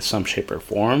like in some shape or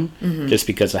form, just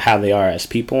because of how they are as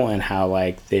people and how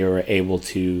like they were able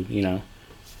to, you know,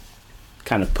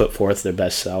 kind of put forth their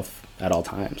best self at all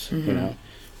times. You know,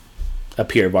 a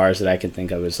peer of ours that I can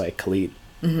think of is like Khalid,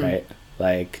 right?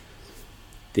 Like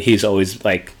he's always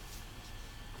been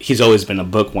a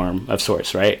bookworm of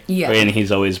sorts, right? Yeah. And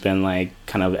he's always been like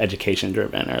kind of education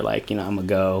driven, or like, you know, I'm gonna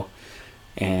go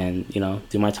and, you know,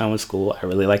 do my time with school. I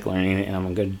really like learning, and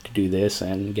I'm going to do this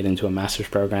and get into a master's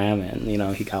program. And, you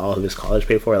know, he got all of his college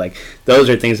paid for. Like, those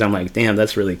are things that I'm like, damn,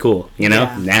 that's really cool, you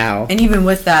know, now. And even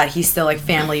with that, he's still like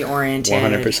family oriented.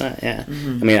 100%, yeah. I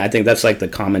mean, I think that's like the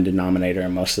common denominator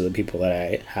in most of the people that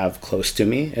I have close to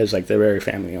me is like they're very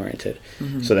family oriented.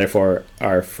 So therefore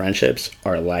our friendships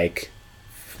are like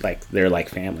they're like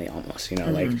family almost, you know,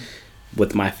 like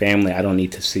with my family, I don't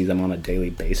need to see them on a daily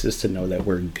basis to know that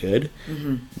we're good.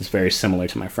 It's very similar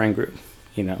to my friend group.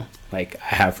 You know, like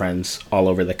I have friends all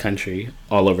over the country,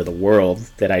 all over the world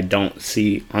that I don't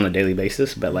see on a daily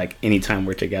basis. But like anytime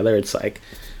we're together, it's like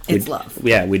it's love.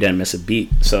 Yeah, we didn't miss a beat.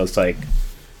 So it's like,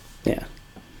 yeah.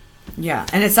 Yeah,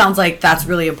 and it sounds like that's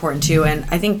really important too. And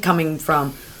I think coming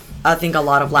from, I think a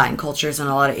lot of Latin cultures and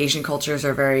a lot of Asian cultures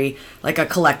are very like a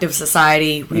collective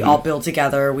society. We all build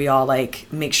together. We all like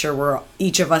make sure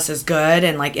each of us is good.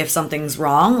 And like if something's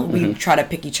wrong, we try to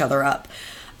pick each other up.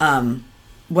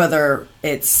 Whether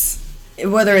it's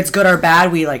good or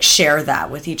bad, we like share that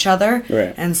with each other.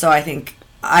 Right. And so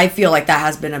I feel like that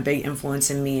has been a big influence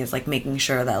in me, is like making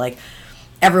sure that like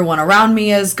everyone around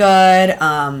me is good.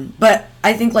 But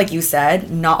I think, like you said,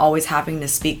 not always having to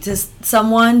speak to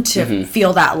someone to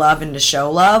feel that love and to show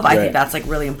love. I think that's like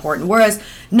really important. Whereas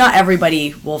not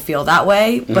everybody will feel that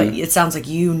way, but it sounds like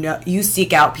you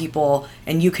seek out people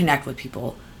and you connect with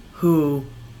people who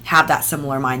have that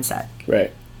similar mindset.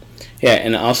 Right. Yeah,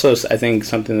 and also I think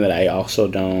something that I also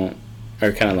don't,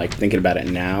 or kind of like thinking about it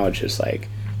now, it's just like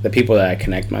the people that I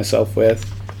connect myself with,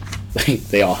 like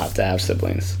they all have to have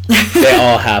siblings. They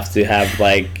all have to have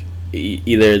like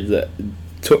either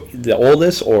the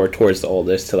oldest or towards the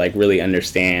oldest to like really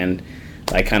understand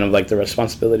like kind of like the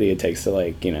responsibility it takes to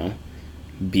like, you know,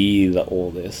 be the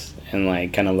oldest, and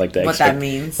like kind of like what that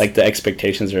means, like the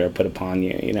expectations that are put upon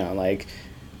you, you know, like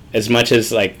as much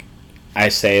as like I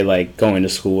say like going to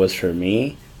school was for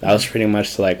me, that was pretty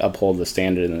much to like uphold the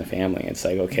standard in the family. It's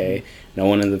like, okay, no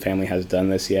one in the family has done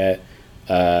this yet.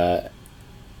 My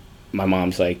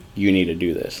mom's like, you need to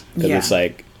do this, because it's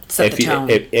like set the tone.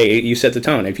 If you set the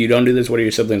tone. If you don't do this, what are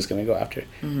your siblings going to go after?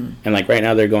 And like right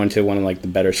now they're going to one of like the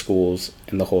better schools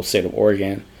in the whole state of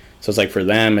Oregon. So it's like for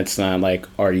them, it's not like,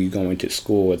 are you going to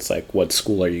school? It's like, what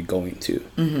school are you going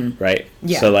to? Right?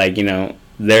 Yeah. So like, you know,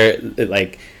 they're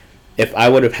like, if I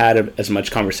would have had as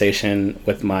much conversation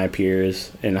with my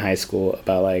peers in high school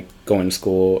about like going to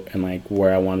school and like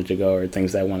where I wanted to go or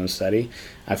things that I wanted to study,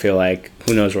 I feel like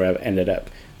who knows where I've ended up.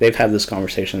 They've had this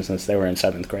conversation since they were in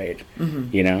 7th grade,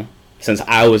 you know, since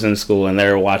I was in school and they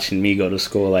were watching me go to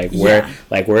school. Like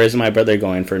where is my brother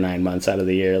going for 9 months out of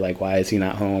the year? Like, why is he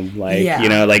not home? Like, you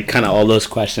know, like kind of all those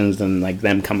questions, and like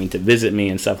them coming to visit me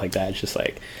and stuff like that. It's just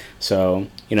like, so,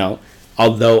 you know,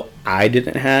 although I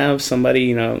didn't have somebody,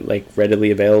 you know, like readily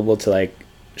available to like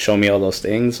show me all those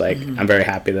things, like I'm very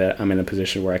happy that I'm in a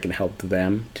position where I can help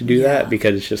them to do that,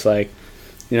 because it's just like,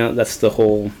 you know, that's the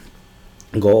whole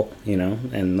goal, you know.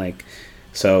 And like,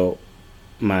 so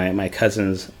my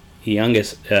cousin's younger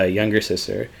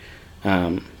sister,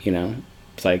 you know,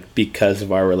 it's like because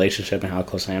of our relationship and how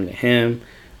close I am to him,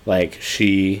 like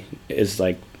she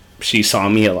saw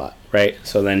me a lot, right?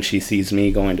 So then she sees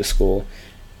me going to school,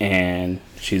 and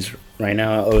she's right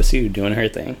now at OSU doing her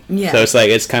thing. Yeah. So it's like,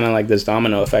 it's kind of like this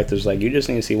domino effect. It's like, you just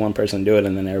need to see one person do it,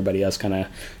 and then everybody else kind of,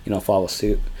 you know, follow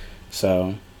suit.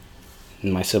 So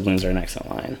my siblings are next in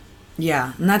line.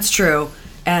 Yeah, and that's true.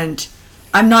 And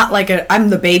I'm not like I'm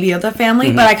the baby of the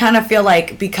family, but I kind of feel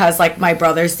like because like my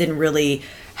brothers didn't really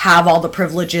have all the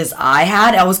privileges I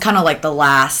had, I was kind of like the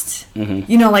last,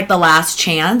 you know, like the last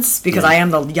chance, because I am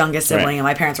the youngest sibling and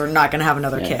my parents were not going to have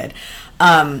another kid.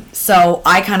 So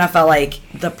I kind of felt like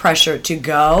the pressure to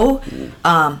go,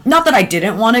 not that I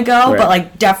didn't want to go, but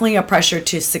like definitely a pressure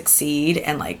to succeed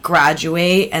and like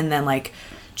graduate and then like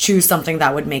choose something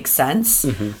that would make sense.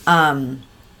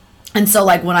 And so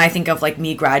like when I think of like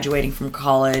me graduating from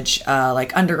college,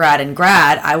 like undergrad and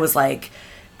grad, I was like,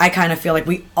 I kind of feel like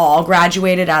we all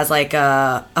graduated as like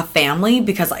a family,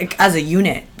 because like as a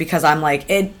unit, because I'm like,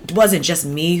 it wasn't just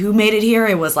me who made it here.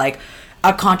 It was like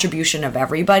a contribution of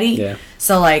everybody. Yeah.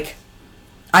 So like,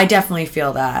 I definitely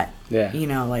feel that. Yeah. You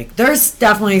know, like there's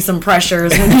definitely some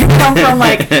pressures when you come from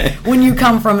like when you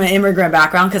come from an immigrant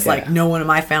background, because like no one in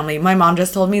my family. My mom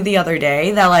just told me the other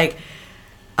day that like,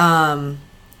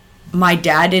 my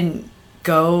dad didn't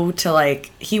go to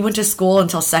like, he went to school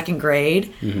until 2nd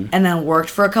grade and then worked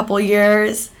for a couple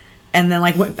years and then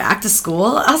like went back to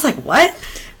school. I was like, what?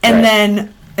 And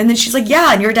then she's like,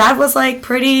 yeah, and your dad was like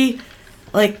pretty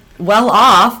like well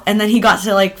off, and then he got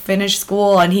to like finish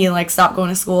school and he like stopped going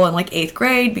to school in like 8th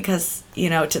grade because, you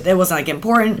know, it wasn't like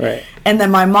important. Right. And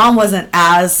then my mom wasn't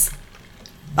as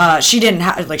she didn't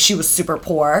have, like, she was super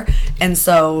poor, and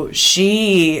so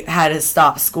she had to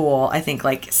stop school, I think,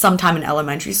 like, sometime in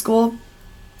elementary school.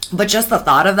 But just the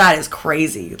thought of that is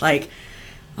crazy. Like,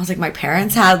 I was like, my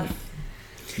parents had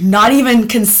not even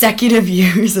consecutive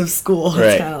years of school. Right.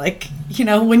 It's kind of like, you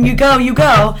know, when you go, you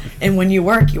go, and when you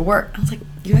work, you work. I was like,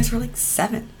 you guys were, like,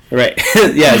 7. Right.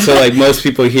 Yeah, so like most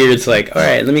people here, it's like, all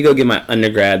right, let me go get my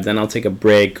undergrad, then I'll take a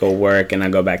break, go work, and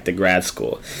I'll go back to grad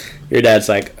school. Your dad's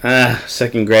like,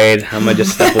 second grade, I'm going to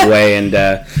just step away and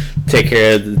take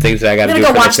care of the things that I got to do I'm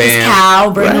for going to go watch the fam. this cow,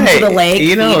 bring them to the lake.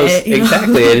 You know, feed it, you know?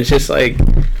 exactly. And it's just like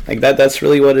that's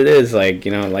really what it is. Like,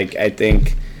 you know, like I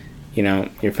think, you know,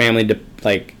 your family,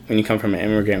 like when you come from an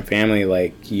immigrant family,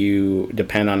 like you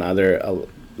depend on other,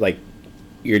 like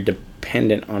you're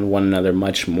dependent on one another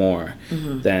much more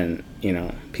than, you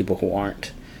know, people who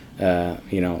aren't.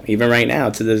 You know, even right now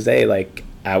to this day, like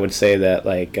I would say that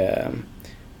like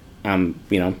I'm,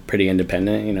 you know, pretty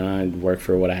independent. You know, I work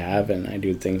for what I have and I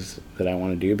do things that I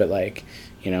want to do. But like,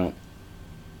 you know,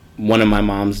 one of my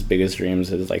mom's biggest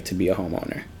dreams is like to be a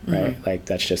homeowner, right? Like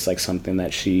that's just like something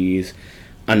that she's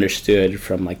understood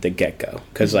from like the get-go,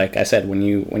 because like I said, when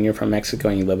you're from Mexico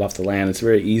and you live off the land, it's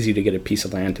very easy to get a piece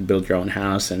of land to build your own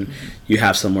house and you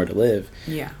have somewhere to live.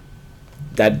 Yeah,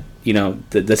 that, you know,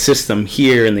 the system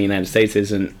here in the United States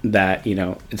isn't that, you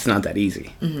know, it's not that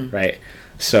easy, right?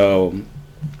 So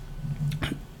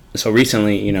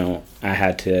recently, you know, I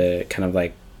had to kind of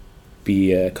like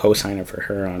be a co-signer for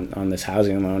her on this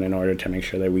housing loan in order to make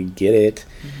sure that we get it,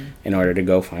 in order to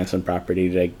go find some property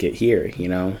to get here, you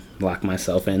know, lock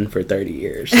myself in for 30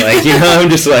 years. Like, you know, I'm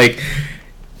just like,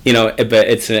 you know, but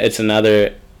it's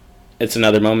another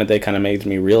moment that kind of made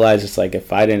me realize it's like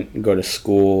if I didn't go to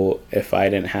school, if I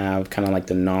didn't have kind of like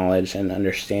the knowledge and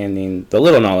understanding, the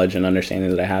little knowledge and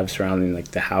understanding that I have surrounding like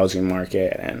the housing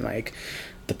market and like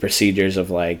the procedures of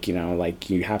like, you know, like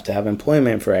you have to have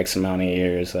employment for X amount of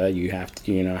years, you have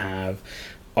to, you know, have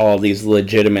all these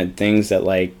legitimate things that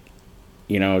like,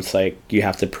 you know, it's like you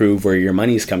have to prove where your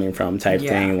money's coming from type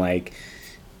thing. Like,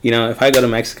 you know, if I go to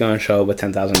Mexico and show up with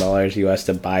 $10,000 US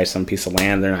to buy some piece of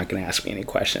land, they're not going to ask me any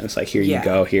questions. Like, here you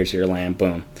go, here's your land,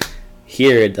 boom.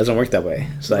 Here, it doesn't work that way.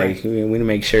 It's like, we need to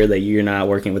make sure that you're not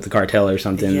working with the cartel or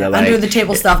something. That, like, under the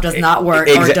table stuff does not work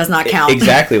or it does not count.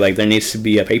 Exactly. Like, there needs to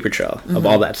be a paper trail of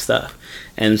all that stuff.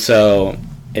 And so,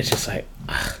 it's just like,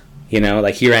 you know,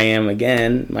 like, here I am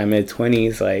again, my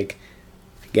mid-20s, like,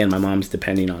 again, my mom's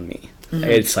depending on me.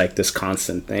 It's like this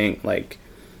constant thing. Like,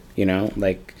 you know,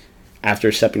 like,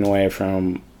 after stepping away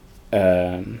from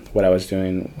what I was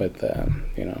doing with,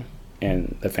 you know,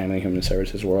 in the family human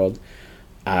services world,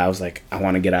 I was like, I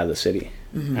want to get out of the city.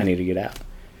 I need to get out.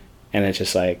 And it's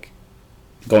just like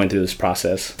going through this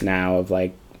process now of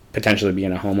like potentially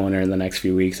being a homeowner in the next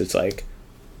few weeks. It's like,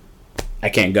 I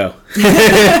can't go.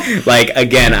 Like,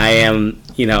 again, I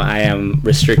am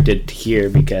restricted here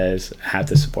because I have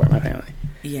to support my family.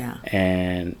 Yeah.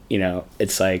 And, you know,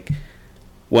 it's like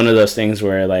one of those things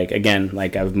where, like, again,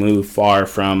 like, I've moved far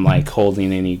from, like,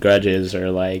 holding any grudges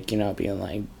or, like, you know, being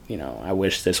like, you know, I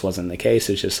wish this wasn't the case.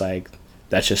 It's just, like,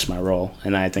 that's just my role.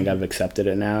 And I think I've accepted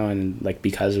it now. And, like,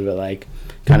 because of it, like,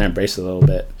 kind of embraced it a little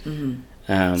bit.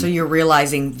 So you're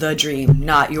realizing the dream,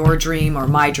 not your dream or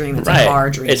my dream. It's like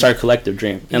our dream. It's our collective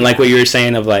dream. And, like, what you were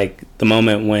saying of, like, the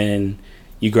moment when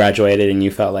you graduated and you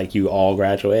felt like you all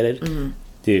graduated,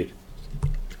 dude,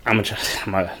 I'm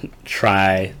gonna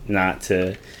try not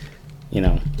to, you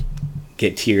know,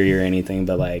 get teary or anything,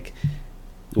 but like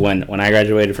when I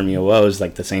graduated from U of O, it was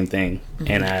like the same thing.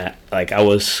 And I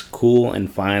was cool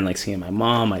and fine, like seeing my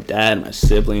mom, my dad, my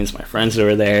siblings, my friends that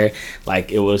were there.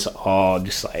 Like, it was all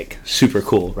just like super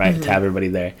cool, right? To have everybody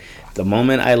there. The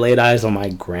moment I laid eyes on my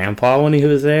grandpa when he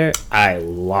was there, I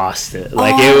lost it.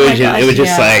 Like, it was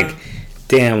just like,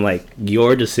 damn, like,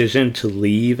 your decision to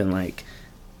leave and like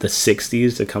the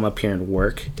 60s to come up here and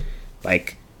work,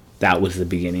 like, that was the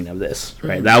beginning of this,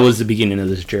 right? That was the beginning of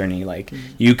this journey. Like,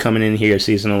 you coming in here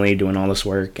seasonally, doing all this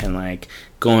work, and like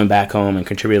going back home and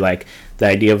contribute. Like, the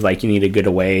idea of like you need to get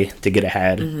away to get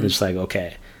ahead. It's like,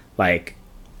 okay, like,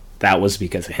 that was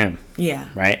because of him. Yeah.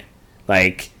 Right.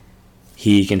 Like,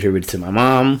 he contributed to my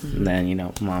mom, and then, you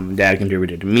know, mom and dad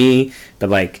contributed to me, but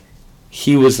like,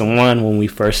 he was the one when we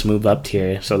first moved up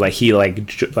here. So like, he like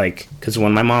because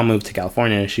when my mom moved to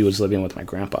California, she was living with my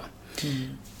grandpa.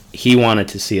 He wanted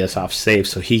to see us off safe,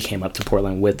 so he came up to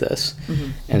Portland with us.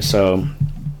 And so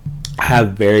I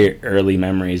have very early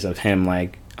memories of him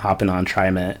like hopping on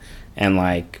TriMet and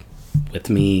like with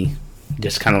me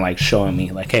just kind of like showing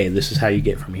me like, hey, this is how you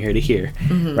get from here to here,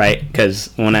 right?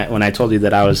 Because when I told you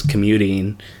that I was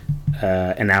commuting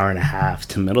an hour and a half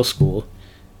to middle school,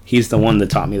 he's the one that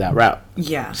taught me that route.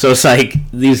 Yeah. So it's like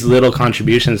these little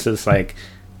contributions. It's like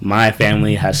my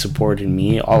family has supported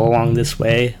me all along this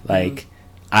way. Like,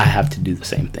 I have to do the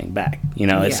same thing back. You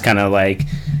know, it's kind of like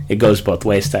it goes both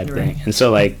ways type thing. And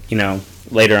so, like, you know,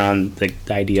 later on, the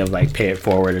idea of like pay it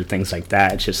forward or things like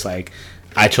that, it's just like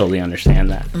I totally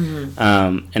understand that.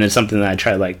 And it's something that I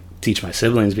try to like teach my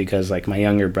siblings, because like my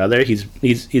younger brother, he's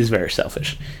very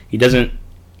selfish. He doesn't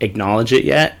acknowledge it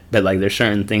yet, but like there's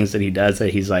certain things that he does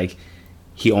that he's like,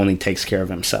 he only takes care of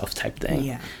himself type thing.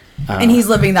 Yeah. And he's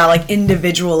living that like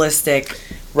individualistic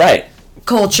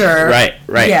culture.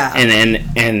 Right. Yeah.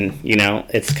 And you know,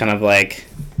 it's kind of like,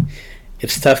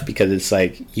 it's tough because it's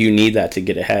like you need that to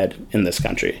get ahead in this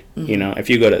country. You know, if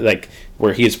you go to like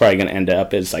where he's probably going to end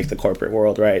up is like the corporate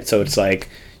world, right? So it's like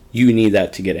you need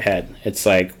that to get ahead. It's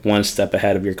like one step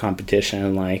ahead of your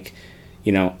competition. Like,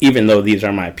 you know, even though these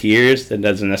are my peers, that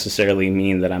doesn't necessarily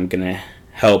mean that I'm going to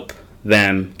help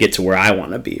them get to where I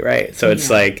want to be, right? So it's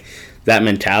like that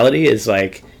mentality is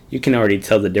like, you can already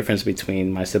tell the difference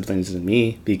between my siblings and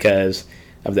me because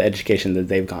of the education that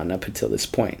they've gotten up until this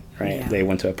point, right? Yeah. They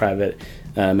went to a private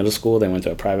middle school, they went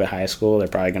to a private high school, they're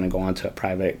probably going to go on to a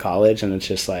private college, and it's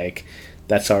just like,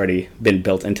 that's already been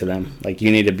built into them. Like,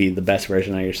 you need to be the best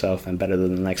version of yourself and better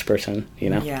than the next person,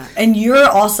 you know? Yeah. And you're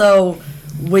also,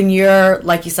 when you're,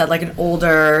 like you said, like an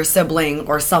older sibling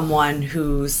or someone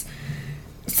who's,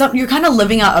 you're kind of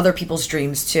living out other people's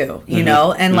dreams too, you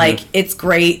know? And like, it's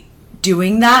great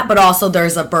doing that, but also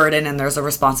there's a burden and there's a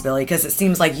responsibility, because it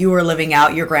seems like you were living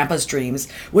out your grandpa's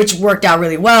dreams, which worked out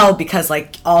really well because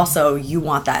like also you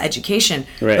want that education.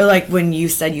 Right. But like when you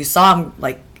said you saw him,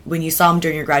 like when you saw him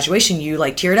during your graduation, you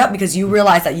like teared up because you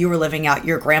realized that you were living out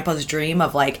your grandpa's dream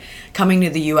of like coming to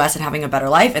the US and having a better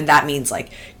life, and that means like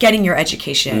getting your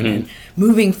education and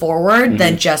moving forward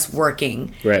than just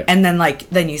working. Right. And then like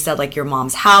then you said like your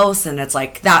mom's house, and it's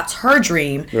like that's her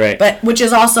dream. Right. But which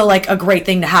is also like a great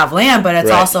thing to have land, but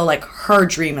it's Right. also like her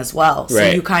dream as well. So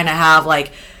Right. you kind of have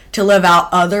like to live out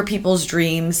other people's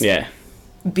dreams. Yeah.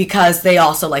 Because they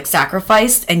also like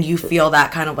sacrificed, and you feel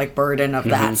that kind of like burden of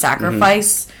that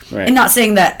sacrifice. Right. And not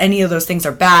saying that any of those things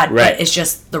are bad, Right. but it's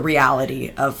just the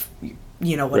reality of,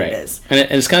 you know, what it is. And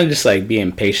it's kind of just like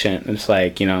being patient. It's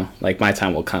like, you know, like my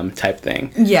time will come type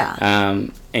thing. Yeah.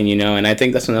 And, you know, and I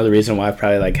think that's another reason why I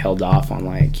probably like held off on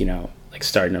like, you know, like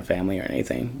starting a family or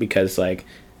anything, because like,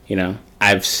 you know,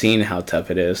 I've seen how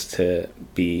tough it is to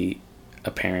be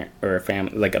a parent or a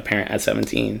family, like a parent at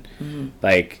 17.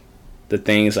 Like, the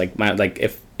things like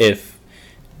if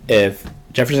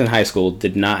Jefferson High School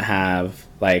did not have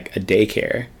like a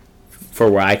daycare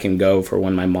for where I can go for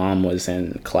when my mom was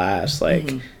in class, like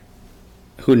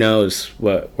who knows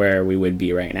where we would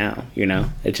be right now, you know?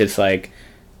 It's just like,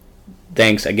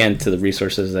 thanks again to the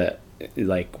resources that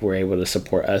like were able to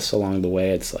support us along the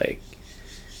way. It's like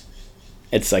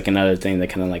another thing that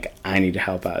kind of like I need to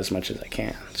help out as much as I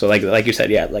can. So like you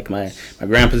said, yeah, like my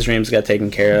grandpa's dreams got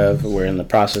taken care of. We're in the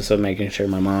process of making sure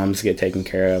my mom's get taken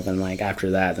care of, and like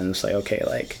after that, then it's like, okay,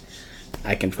 like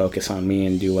I can focus on me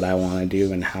and do what I want to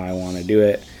do and how I want to do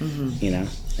it, you know.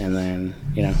 And then,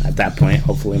 you know, at that point,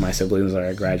 hopefully my siblings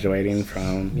are graduating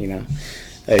from, you know,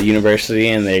 a university,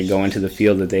 and they go into the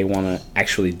field that they want to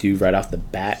actually do right off the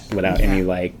bat without any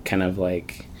like kind of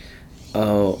like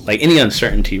like any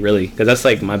uncertainty, really, because that's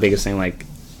like my biggest thing. Like,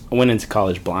 I went into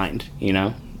college blind, you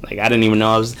know, like I didn't even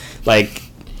know I was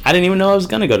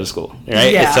gonna go to school,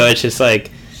 right? Yeah. So it's just like,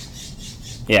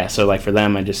 yeah, so like for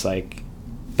them, I just like,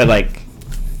 but like,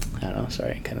 I don't know,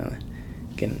 sorry, kind of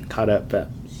getting caught up, but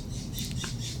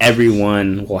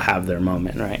everyone will have their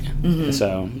moment, right?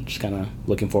 So I'm just kind of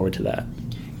looking forward to that.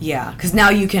 Yeah, because now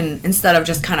you can, instead of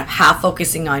just kind of half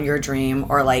focusing on your dream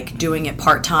or like doing it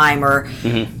part-time or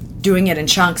doing it in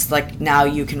chunks, like now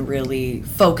you can really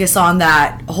focus on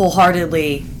that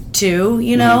wholeheartedly too,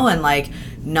 you know, and like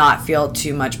not feel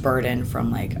too much burden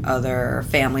from like other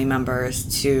family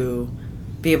members to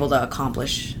be able to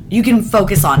accomplish. You can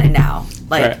focus on it now,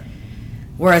 like Right.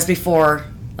 whereas before,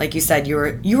 like you said, you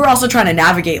were also trying to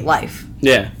navigate life.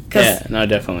 Yeah, 'Cause yeah, no,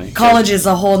 definitely. College is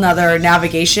a whole nother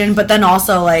navigation, but then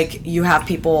also like you have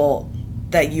people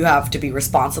that you have to be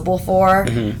responsible for,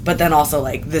 but then also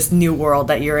like this new world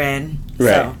that you're in.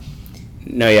 Right. So.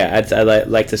 No, yeah, I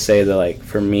like to say that like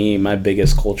for me, my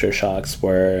biggest culture shocks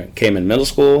came in middle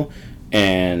school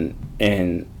and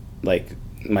like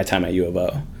my time at U of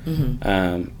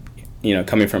O. You know,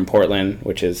 coming from Portland,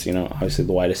 which is, you know, obviously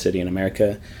the whitest city in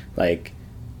America, like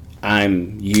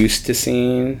I'm used to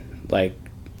seeing like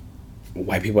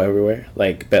white people everywhere,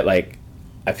 like, but like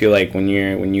I feel like when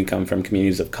you come from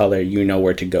communities of color, you know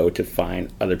where to go to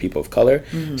find other people of color.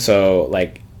 So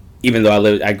like, even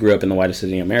though I grew up in the whitest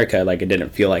city in America, like it didn't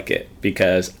feel like it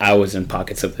because I was in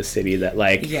pockets of the city that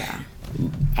like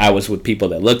I was with people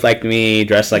that looked like me,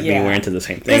 dressed like me, we're into the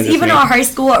same things. Because even in our high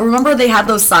school, remember they had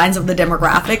those signs of the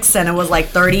demographics, and it was like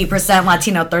 30%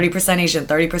 Latino, 30% Asian,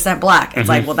 30% Black. It's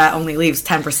like, well, that only leaves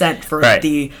 10% for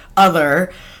the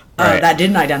other that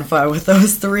didn't identify with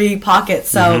those three pockets.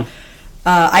 So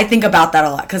I think about that a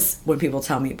lot because when people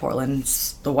tell me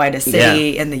Portland's the whitest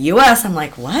city in the U.S., I'm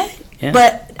like, what? Yeah.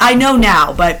 But I know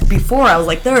now. But before, I was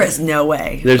like, there is no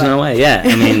way. There's no way. Yeah,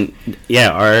 I mean,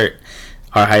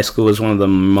 our high school was one of the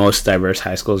most diverse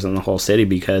high schools in the whole city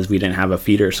because we didn't have a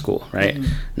feeder school, right?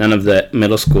 Mm-hmm. None of the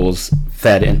middle schools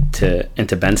fed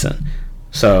into Benson,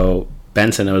 so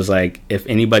Benson, it was like, if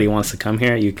anybody wants to come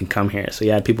here, you can come here. So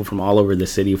you had people from all over the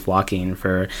city flocking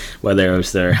for whether it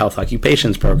was their health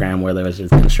occupations program, whether it was their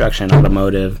construction,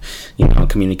 automotive,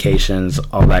 communications,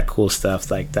 all that cool stuff.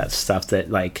 Like, that stuff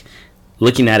that, like,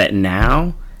 looking at it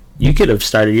now, you could have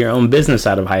started your own business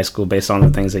out of high school based on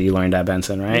the things that you learned at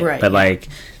Benson, right? Right. But, like,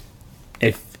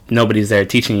 if nobody's there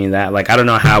teaching you that, like, I don't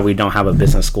know how we don't have a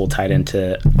business school tied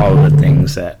into all of the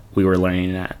things that we were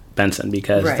learning at Benson,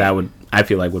 because that would, I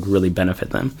feel like, would really benefit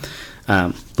them.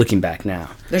 Looking back now,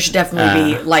 there should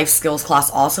definitely be life skills class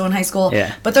also in high school.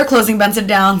 Yeah, but they're closing Benson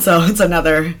down, so it's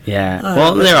another. Yeah,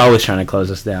 well, they're always trying to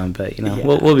close us down, but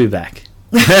we'll be back.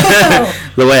 The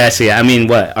way I see it, I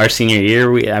mean, our senior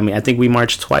year, I think we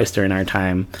marched twice during our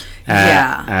time.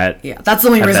 That's the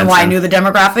only reason why I knew the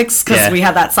demographics, because we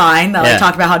had that sign that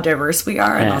talked about how diverse we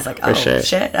are, and I was like, oh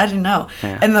shit, I didn't know.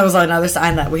 Yeah. And there was another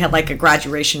sign that we had like a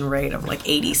graduation rate of like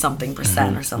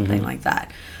 80-something% or something like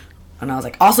that, and I was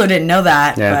like, also didn't know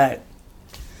that, but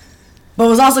it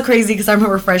was also crazy because I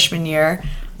remember freshman year,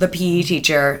 the PE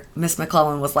teacher, Miss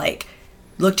McClellan, was like,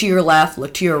 look to your left,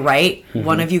 look to your right. Mm-hmm.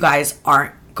 One of you guys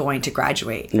aren't going to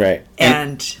graduate. Right.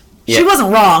 And she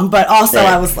wasn't wrong, but also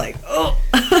I was like, oh.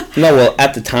 No, well,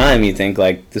 at the time, you think,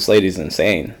 like, this lady's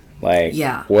insane. Like,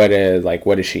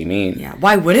 what does she mean? Yeah,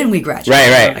 why wouldn't we graduate?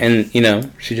 Right. And,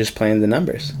 she just playing the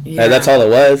numbers. Yeah. That's all it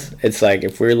was. It's like,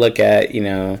 if we look at,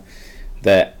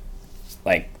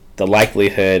 the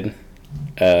likelihood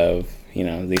of,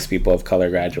 these people of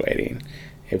color graduating,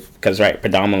 because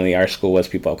predominantly our school was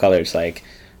people of color. It's like,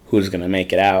 who's gonna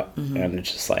make it out? Mm-hmm. And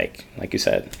it's just like you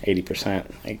said,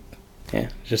 80%. Like,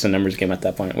 it's just a numbers game at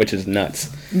that point, which is nuts.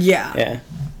 Yeah.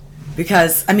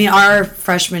 Because our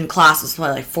freshman class was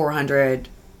probably like 400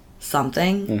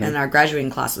 something, mm-hmm. and our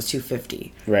graduating class was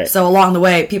 250. Right. So along the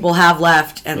way, people have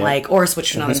left and or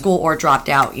switched to another school or dropped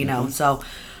out. Mm-hmm. So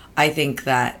I think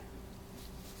that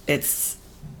it's.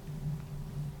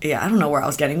 Yeah, I don't know where I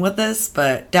was getting with this,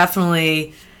 but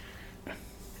definitely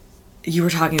you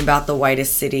were talking about the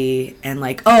whitest city and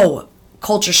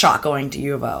culture shock going to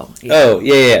U of O. Oh,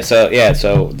 yeah. So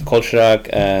the culture shock,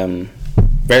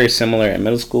 very similar in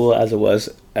middle school as it was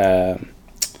at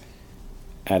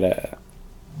the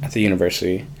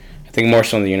university. I think more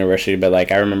so in the university, but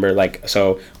I remember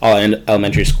all in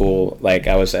elementary school,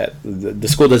 I was at the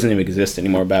school doesn't even exist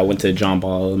anymore, but I went to John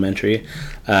Ball Elementary,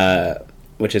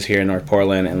 which is here in North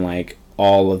Portland, and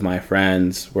all of my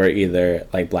friends were either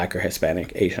Black or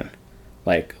Hispanic, Asian,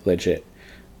 legit.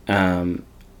 And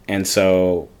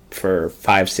so for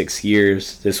 5-6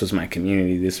 years, this was my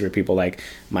community. These were people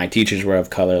my teachers were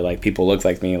of color, people looked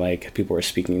like me, people were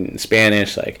speaking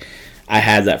Spanish. I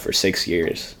had that for 6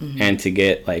 years, mm-hmm. and to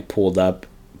get pulled out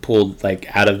of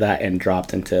that and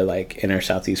dropped into inner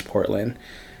Southeast Portland,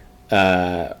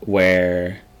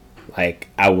 where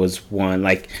I was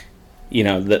one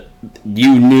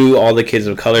you knew all the kids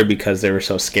of color because they were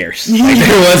so scarce. There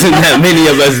wasn't that many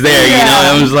of us there,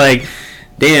 I was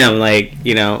damn,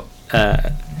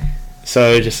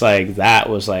 so just that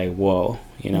was whoa,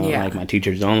 my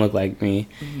teachers don't look like me,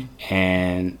 mm-hmm.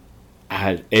 and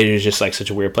it was just such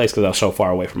a weird place because I was so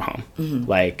far away from home,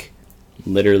 mm-hmm.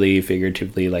 Literally,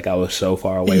 figuratively, I was so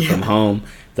far away from home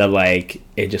that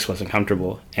it just wasn't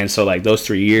comfortable, and so those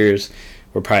 3 years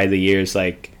were probably the years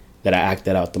that I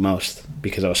acted out the most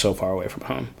because I was so far away from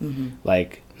home. Mm-hmm.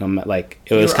 It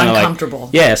was kind of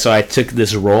uncomfortable. So I took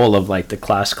this role of the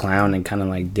class clown and kind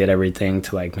of did everything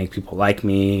to make people like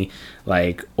me,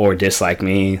 or dislike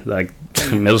me.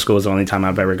 Middle school was the only time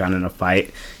I've ever gotten in a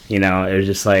fight. It was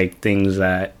just things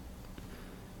that,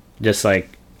 just I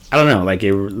don't know,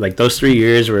 those 3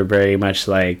 years were very much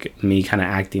me kind of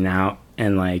acting out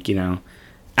and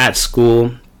at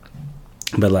school,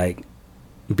 but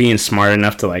being smart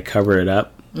enough to cover it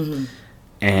up, mm-hmm.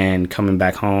 and coming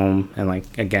back home and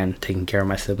again taking care of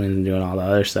my siblings and doing all the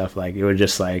other stuff. It was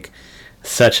just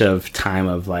such a time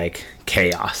of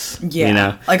chaos.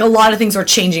 Yeah, a lot of things were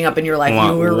changing up in your life.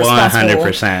 You were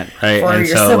 100%, right? For and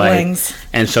your so siblings.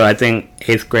 And so I think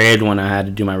 8th grade, when I had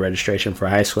to do my registration for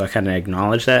high school, I kind of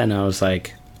acknowledged that, and I was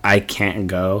I can't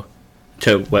go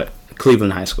to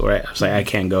Cleveland High School, right? I was I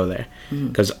can't go there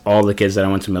because all the kids that I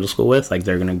went to middle school with,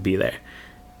 they're gonna be there.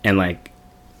 And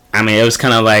it was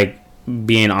kind of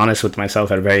being honest with myself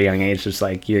at a very young age. It's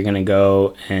you're gonna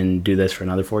go and do this for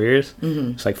another 4 years.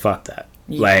 Mm-hmm. It's fuck that.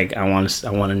 Like I want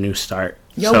a new start.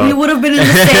 Yo, So- we would have been in the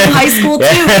same high school too,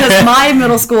 because my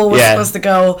middle school was Yeah. supposed to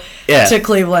go Yeah. to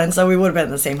Cleveland, so we would have been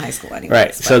in the same high school anyway.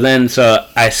 Right. So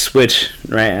I switched,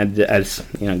 right?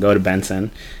 I go to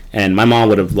Benson, and my mom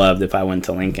would have loved if I went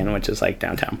to Lincoln, which is like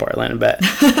downtown Portland, but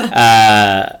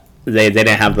they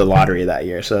didn't have the lottery that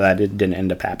year, so that didn't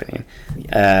end up happening.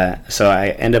 So I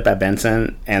end up at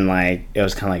Benson, and like it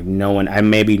was kind of like no one. I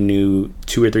maybe knew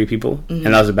 2 or 3 people, and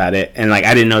that was about it. And like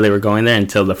I didn't know they were going there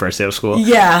until the first day of school.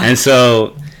 Yeah. And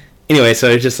so anyway, so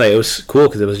it's just like it was cool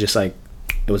because it was just like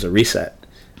it was a reset.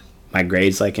 My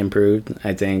grades like improved.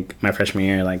 I think my freshman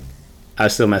year, like I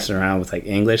was still messing around with like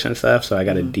English and stuff, so I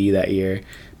got a D that year.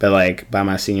 But like by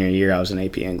my senior year, I was in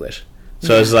AP English,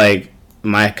 so it's like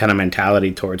my kind of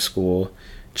mentality towards school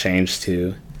changed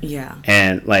too. Yeah.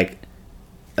 And like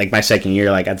my second year,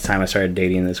 like at the time, I started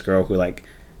dating this girl who like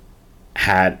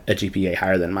had a GPA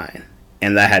higher than mine,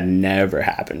 and that had never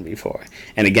happened before.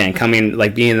 And again,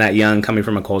 being that young, coming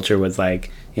from a culture with like,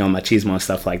 you know, machismo and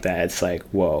stuff like that, it's like,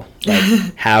 whoa,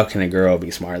 like how can a girl be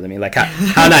smarter than me? Like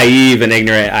how naive and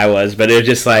ignorant I was. But it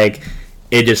just like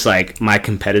my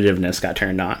competitiveness got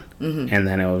turned on, and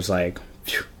then it was like,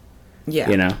 phew, Yeah.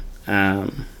 you know.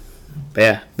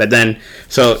 But then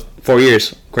so 4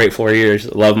 years, great 4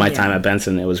 years. Love my time at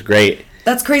Benson. It was great.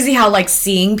 That's crazy how like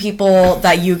seeing people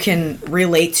that you can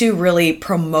relate to really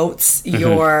promotes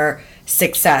your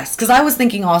success. Because I was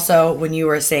thinking also when you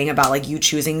were saying about like you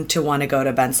choosing to want to go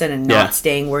to Benson and not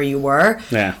staying where you were.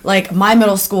 Yeah. Like my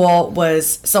middle school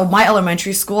my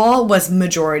elementary school was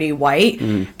majority white,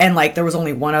 and like there was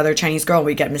only one other Chinese girl.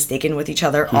 We get mistaken with each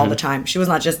other all the time. She was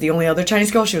not just the only other Chinese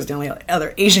girl, she was the only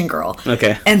other Asian girl.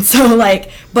 Okay. And so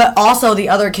like, but also the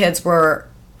other kids were,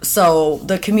 so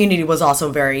the community was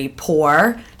also very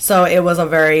poor. So it was a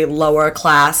very lower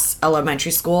class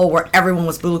elementary school where everyone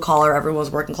was blue collar, everyone was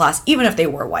working class, even if they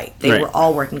were white. They Right. were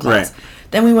all working class. Right.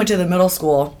 Then we went to the middle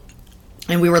school,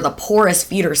 and we were the poorest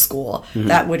feeder school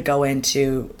that would go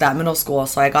into that middle school.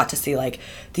 So I got to see like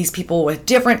these people with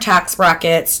different tax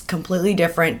brackets, completely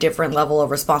different level of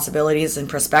responsibilities and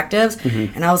perspectives.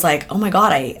 And I was like, oh my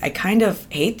God, I kind of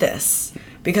hate this,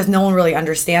 because no one really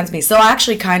understands me. So I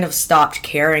actually kind of stopped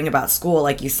caring about school,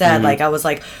 like you said. Like I was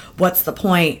like, what's the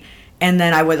point? And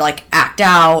then I would like act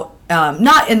out,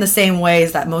 not in the same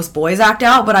ways that most boys act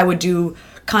out, but I would do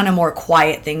kind of more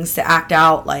quiet things to act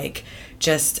out, like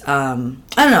just I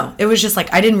don't know. It was just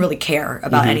like I didn't really care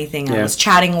about anything. I was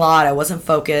chatting a lot. I wasn't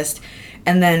focused.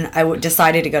 And then I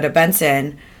decided to go to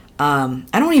Benson. I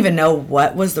don't even know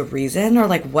what was the reason or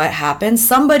like what happened.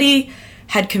 Somebody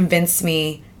had convinced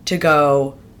me to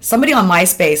go. Somebody on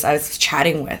MySpace I was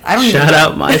chatting with. I don't even Shout know.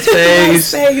 out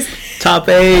MySpace. MySpace. Top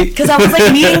 8. Because I was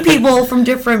like meeting people from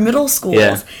different middle schools.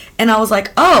 Yeah. And I was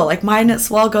like, oh, like might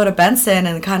as well go to Benson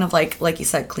and kind of like you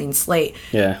said, clean slate.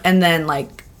 Yeah. And then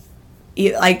like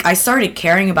I started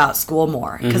caring about school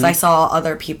more because I saw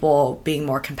other people being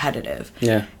more competitive.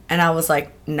 Yeah. And I was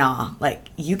like, nah, like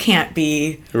you can't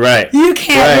be Right. you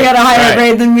can't be Right. at a higher Right.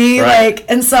 grade than me. Right. Like,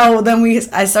 and so then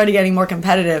I started getting more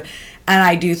competitive, and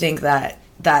I do think that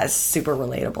is super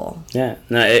relatable. Yeah.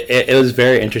 No, it was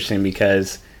very interesting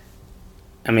because,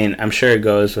 I mean, I'm sure it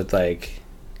goes with like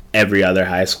every other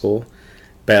high school,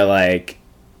 but like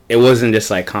it wasn't just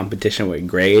like competition with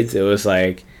grades. It was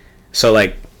like, so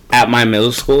like at my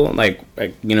middle school, like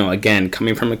you know, again,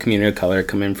 coming from a community of color,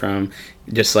 coming from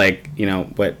just like, you know,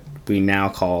 what we now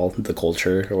call the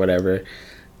culture or whatever,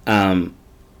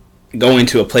 going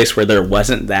to a place where there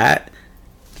wasn't that,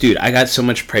 dude, I got so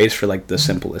much praise for like the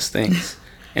simplest things.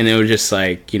 And it was just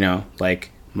like, you know,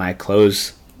 like my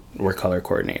clothes were color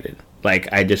coordinated.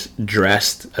 Like I just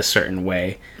dressed a certain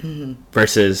way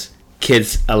versus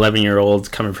kids, 11-year-olds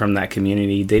coming from that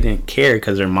community, they didn't care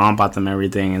because their mom bought them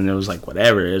everything and it was like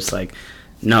whatever. It's like,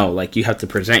 no, like you have to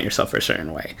present yourself a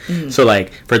certain way. So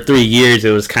like for 3 years,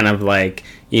 it was kind of like,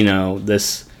 you know,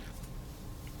 this,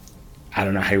 I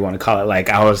don't know how you want to call it. Like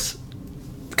I was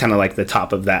kind of like the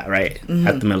top of that, right?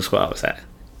 At the middle school I was at.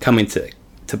 Coming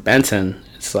to Benson,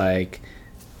 it's like,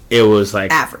 it was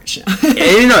like Average.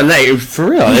 you know, like for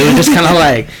real, it was just kind of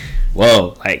like,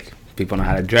 whoa, like people know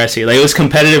how to dress here. Like it was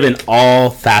competitive in all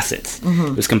facets.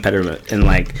 It was competitive in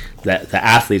like the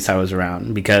athletes I was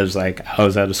around, because like I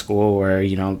was at a school where,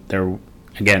 you know, there,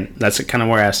 again, that's kind of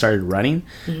where I started running.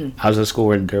 I was at a school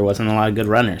where there wasn't a lot of good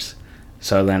runners,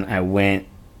 so then I went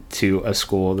to a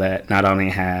school that not only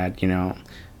had, you know,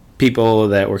 people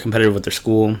that were competitive with their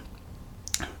school,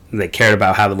 they cared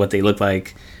about what they looked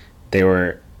like, they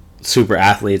were super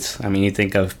athletes. I mean, you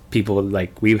think of people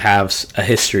like we have a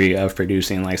history of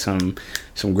producing like some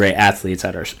great athletes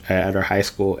at our high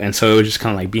school, and so it was just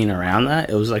kind of like being around that.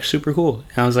 It was like super cool.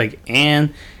 And I was like,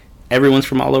 and everyone's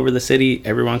from all over the city.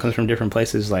 Everyone comes from different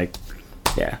places. Like,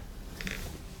 yeah,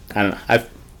 I don't know. I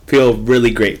feel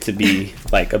really great to be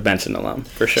like a Benson alum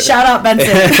for sure. Shout out Benson,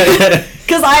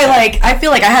 because I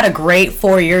feel like I had a great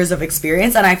 4 years of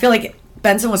experience, and I feel like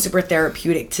Benson was super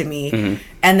therapeutic to me.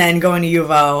 And then going to U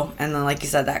of O, and then like you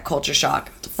said, that culture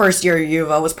shock. The first year at U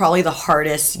of O was probably the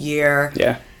hardest year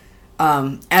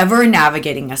ever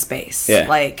navigating a space.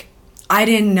 Like, I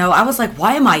didn't know. I was like,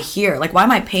 why am I here? Like, why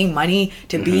am I paying money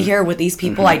to be here with these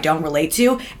people I don't relate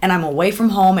to? And I'm away from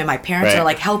home, and my parents are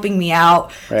like helping me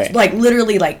out. Like,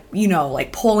 literally, like, you know,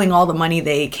 like pulling all the money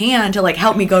they can to like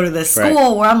help me go to this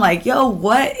school where I'm like, yo,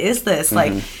 what is this?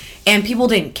 Like, and people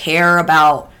didn't care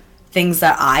about things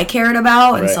that I cared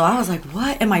about. And so I was like,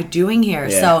 what am I doing here?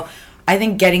 So I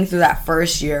think getting through that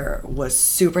first year was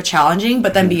super challenging.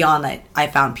 But then beyond that, I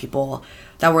found people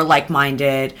that were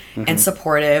like-minded and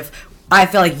supportive. I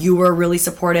feel like you were really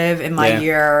supportive in my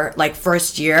year, like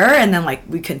first year, and then like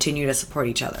we continue to support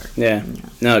each other.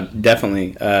 No,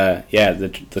 definitely.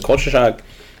 The culture shock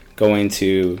going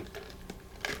to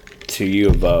U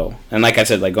of O, and like I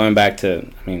said, like going back to,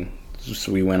 I mean,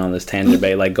 so we went on this tangent,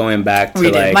 but like going back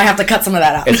to like, might have to cut some of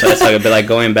that out. it's like a bit like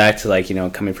going back to like, you know,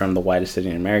 coming from the whitest city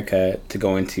in America to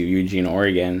going to Eugene,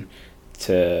 Oregon,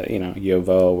 to, you know, U of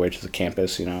O, which is a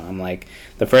campus. You know, I'm like,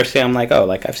 the first day I'm like, oh,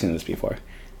 like I've seen this before,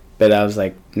 but I was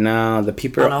like, no, the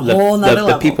people,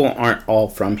 the people aren't all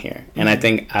from here, and I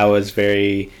think I was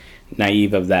very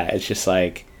naive of that. It's just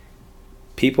like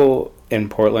people in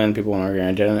Portland, people in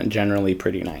Oregon are generally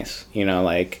pretty nice. You know,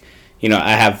 like, you know,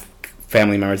 I have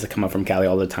family members that come up from Cali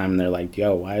all the time, and they're like,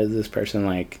 yo, why is this person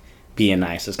like being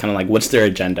nice? It's kind of like, what's their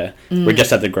agenda? We're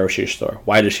just at the grocery store.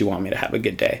 Why does she want me to have a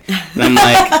good day? And I'm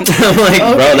like, okay,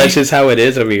 bro, that's just how it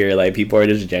is over here. Like, people are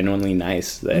just genuinely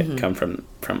nice that come from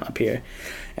up here.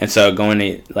 And so going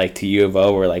to U of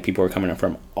O, where like people were coming up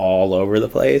from all over the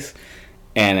place,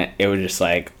 and it was just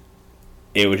like,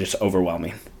 it was just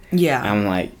overwhelming. I'm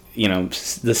like, you know,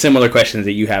 the similar questions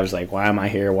that you have is like, why am I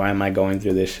here? Why am I going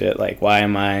through this shit? Like, why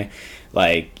am I,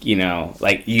 like, you know,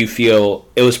 like, you feel,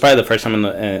 it was probably the first time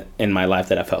in my life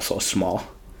that I felt so small.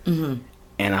 And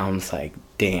I was like,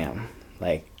 damn,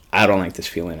 like, I don't like this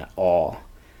feeling at all.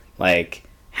 Like,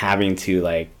 having to,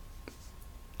 like,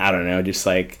 I don't know, just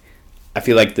like, I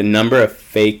feel like the number of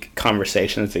fake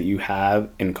conversations that you have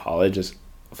in college is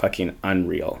fucking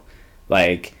unreal.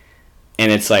 Like,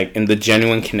 and it's like, and the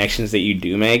genuine connections that you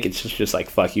do make, it's just like,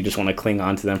 fuck, you just want to cling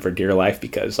on to them for dear life,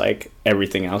 because like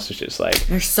everything else is just like,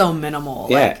 they're so minimal.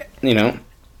 Yeah, like, you know,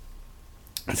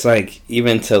 it's like,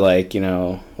 even to like, you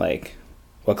know, like,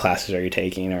 what classes are you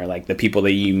taking, or like the people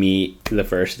that you meet the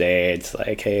first day, it's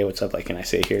like, hey, what's up, like, can I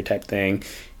sit here type thing.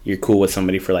 You're cool with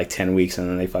somebody for like 10 weeks and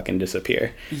then they fucking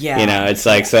disappear. You know, it's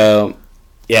like, so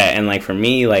yeah. And like for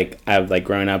me, like, I've like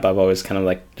growing up, I've always kind of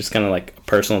like, just kind of like a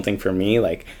personal thing for me,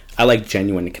 like, I like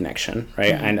genuine connection,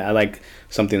 right? And I like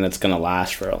something that's gonna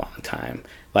last for a long time.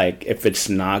 Like, if it's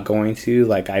not going to,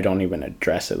 like, I don't even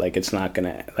address it. Like, it's not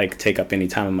gonna like take up any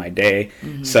time of my day.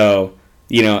 So,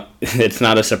 you know, it's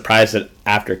not a surprise that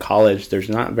after college, there's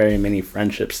not very many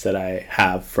friendships that I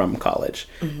have from college,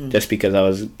 just because I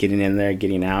was getting in there,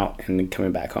 getting out, and then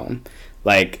coming back home.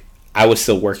 Like, I was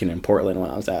still working in Portland when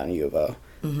I was out in U of O.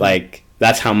 Like,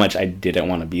 that's how much I didn't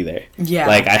want to be there.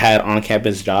 Like, I had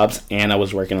on-campus jobs, and I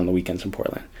was working on the weekends in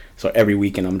Portland. So every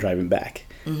weekend I'm driving back.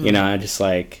 You know, I just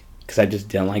like, because I just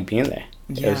didn't like being there.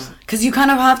 Yeah, because you kind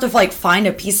of have to like find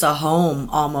a piece of home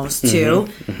almost too.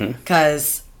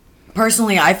 Because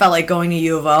personally, I felt like going to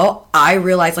U of O, I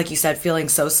realized, like you said, feeling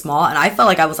so small, and I felt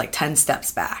like I was like 10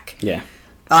 steps back.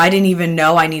 I didn't even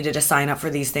know I needed to sign up for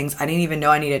these things. I didn't even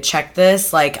know I needed to check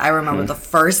this. Like, I remember the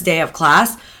first day of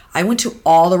class, I went to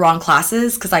all the wrong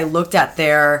classes because I looked at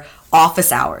their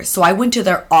office hours. So I went to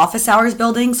their office hours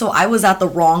building. So I was at the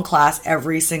wrong class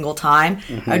every single time.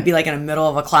 I'd be like in the middle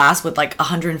of a class with like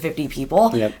 150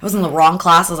 people. I was in the wrong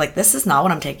class. I was like, this is not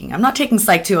what I'm taking. I'm not taking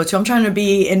Psych 202. I'm trying to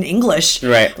be in English.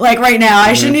 Like right now.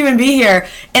 I shouldn't even be here.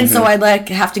 And so I'd like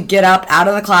have to get up out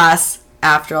of the class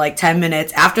after like 10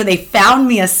 minutes. After they found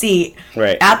me a seat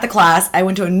at the class, I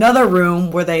went to another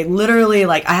room where they literally,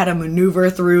 like, I had to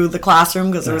maneuver through the classroom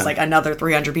because there was like another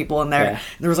 300 people in there.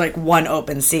 There was like one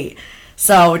open seat.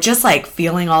 So just like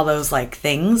feeling all those like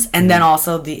things, and then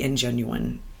also the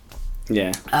ingenuine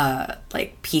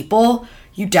like people,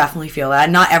 you definitely feel that.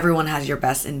 Not everyone has your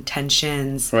best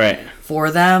intentions Right.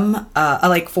 for them,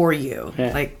 like for you.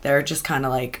 Yeah. Like they're just kind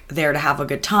of like there to have a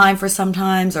good time for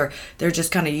sometimes, or they're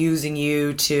just kind of using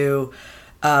you to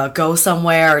go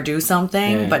somewhere or do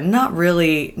something, Yeah. but not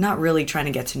really trying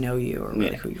to get to know you or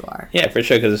really Yeah. who you are. Yeah, for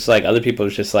sure. Because it's like other people,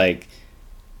 it's just like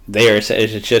it's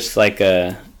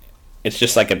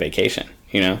just like a vacation,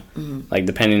 you know, like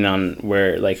depending on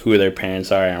where, like who their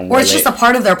parents are, and Or it's just a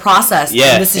part of their process.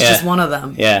 Yeah, and this is yeah. just one of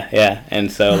them. Yeah,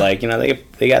 and so like, you know,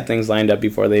 they got things lined up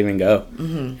before they even go.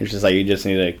 It's just like, you just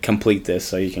need to complete this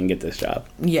so you can get this job.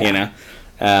 Yeah. You know,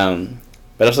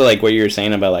 but also like what you were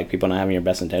saying about like people not having your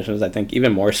best intentions. I think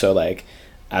even more so like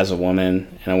as a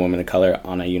woman and a woman of color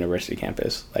on a university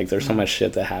campus, like there's so much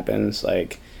shit that happens.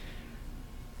 Like,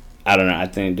 I don't know. I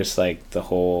think just like the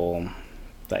whole,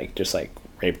 like just like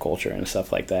rape culture and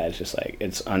stuff like that. It's just like,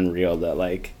 it's unreal that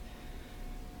like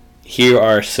here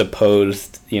are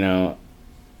supposed, you know,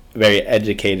 very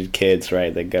educated kids,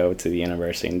 right, that go to the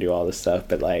university and do all this stuff,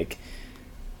 but like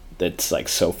that's like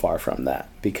so far from that,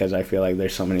 because I feel like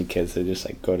there's so many kids that just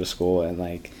like go to school and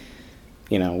like,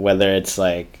 you know, whether it's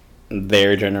like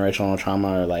their generational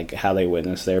trauma or like how they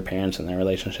witness their parents and their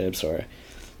relationships, or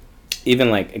even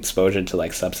like exposure to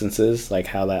like substances, like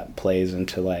how that plays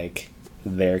into like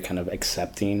their kind of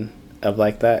accepting of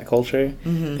like that culture.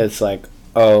 It's like,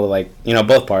 oh, like, you know,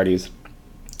 both parties,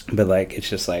 but like it's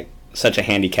just like such a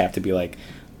handicap to be like,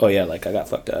 oh yeah, like I got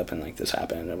fucked up and like this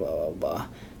happened and blah blah blah,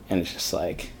 and it's just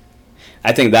like,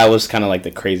 I think that was kind of like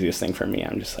the craziest thing for me.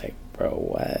 I'm just like, bro,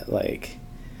 what? Like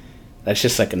that's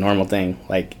just like a normal thing.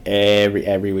 Like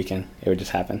every weekend it would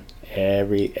just happen.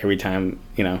 Every time,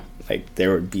 you know, like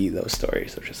there would be those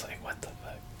stories. They're just like, what the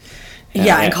fuck?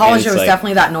 Yeah, in college there was like,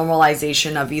 definitely that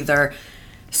normalization of either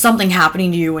something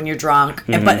happening to you when you're drunk,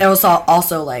 but it was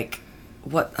also like,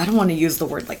 what, I don't want to use the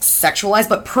word like sexualized,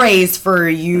 but praise for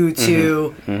you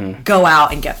to go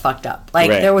out and get fucked up. Like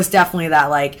Right. there was definitely that,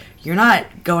 like, you're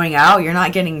not going out, you're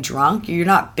not getting drunk, you're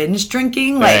not binge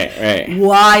drinking. Like, Right.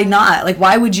 why not? Like,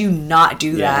 why would you not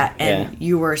do Yeah, that? And yeah.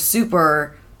 you were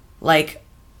super, like,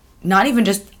 not even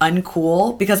just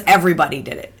uncool, because everybody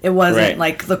did it. It wasn't Right.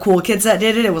 like the cool kids that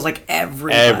did it. It was like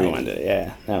everybody. Everyone did it,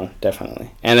 yeah. No,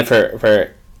 definitely. And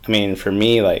for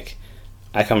me, like,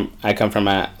 I come from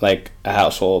a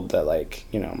household that, like,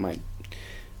 you know,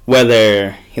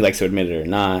 whether he likes to admit it or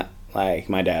not, like,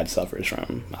 my dad suffers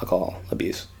from alcohol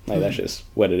abuse. Like, that's just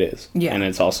what it is. Yeah. And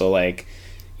it's also, like,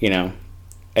 you know,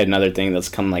 another thing that's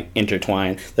come, like,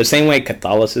 intertwined. The same way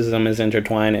Catholicism is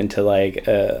intertwined into, like,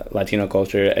 Latino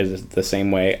culture is the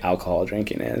same way alcohol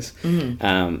drinking is.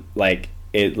 Like,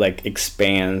 it, like,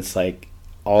 expands, like,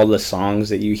 all the songs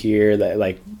that you hear, that,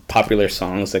 like, popular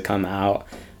songs that come out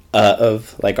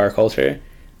of, like, our culture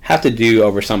have to do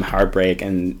over some heartbreak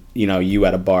and, you know, you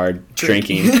at a bar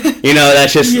drinking. You know,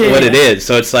 that's just what it is.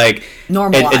 So it's like,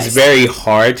 Normalized. it's very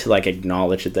hard to, like,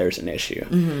 acknowledge that there's an issue.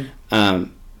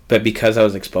 But because I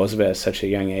was exposed to it at such a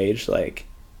young age, like,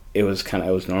 it was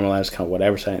normalized, kind of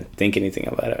whatever, so I didn't think anything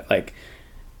about it. Like,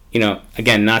 you know,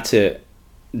 again, not to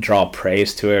draw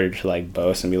praise to it or to, like,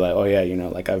 boast and be like, oh yeah, you know,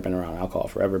 like, I've been around alcohol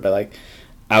forever, but, like,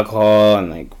 alcohol and,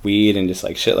 like, weed and just,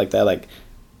 like, shit like that, like,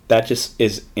 that just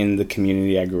is in the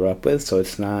community I grew up with, so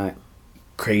it's not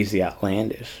crazy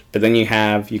outlandish. But then you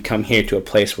come here to a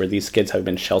place where these kids have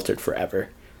been sheltered forever,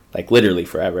 like literally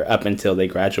forever, up until they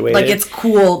graduated. Like, it's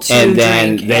cool to and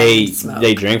then drink they and smoke.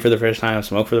 they drink for the first time,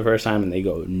 smoke for the first time, and they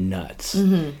go nuts.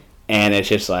 And it's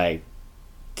just like,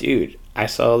 dude, I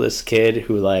saw this kid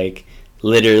who, like,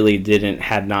 literally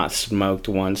had not smoked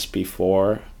once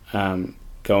before,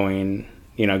 going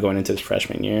into his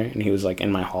freshman year, and he was, like,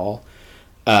 in my hall.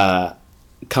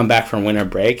 Come back from winter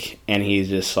break, and he's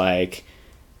just like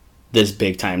this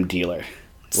big time dealer,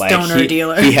 Stoner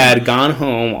dealer. He had gone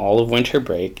home all of winter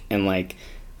break and, like,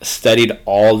 studied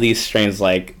all these strains,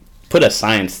 like, put a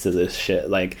science to this shit,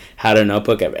 like, had a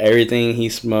notebook of everything he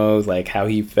smoked, like, how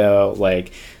he felt,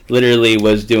 like, literally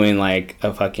was doing, like,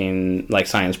 a fucking, like,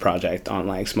 science project on,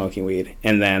 like, smoking weed.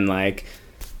 And then, like,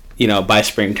 you know, by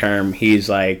spring term, he's,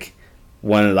 like,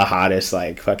 one of the hottest,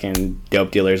 like, fucking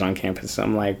dope dealers on campus.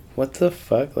 I'm like, what the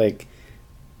fuck? Like,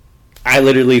 I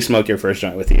literally smoked your first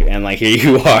joint with you, and, like, here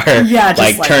you are, Yeah,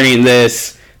 just, like, turning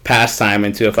this pastime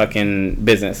into a fucking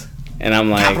business. And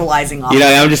I'm like, capitalizing off. you know,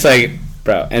 I'm just like,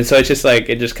 bro. And so it's just like,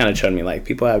 it just kind of showed me, like,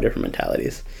 people have different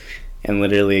mentalities, and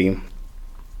literally,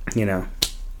 you know,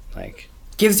 like,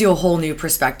 gives you a whole new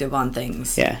perspective on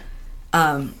things. yeah.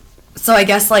 So I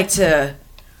guess, like, to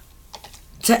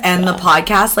end the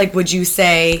podcast, like, would you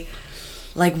say,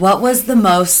 like, what would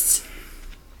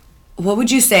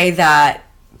you say that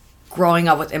growing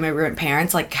up with immigrant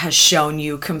parents like has shown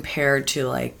you compared to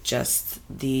like just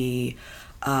the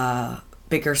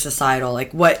bigger societal,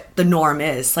 like what the norm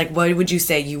is? Like what would you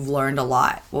say you've learned a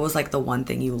lot? What was like the one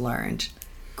thing you learned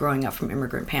growing up from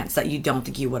immigrant parents that you don't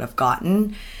think you would have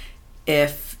gotten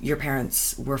if your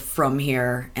parents were from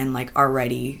here and like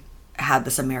already had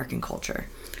this American culture?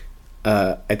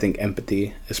 I think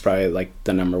empathy is probably like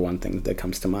the number one thing that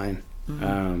comes to mind.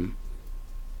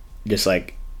 Just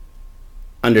like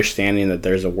understanding that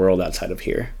there's a world outside of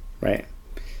here, right?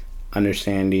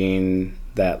 Understanding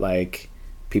that like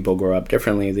people grow up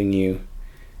differently than you,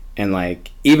 and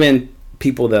like even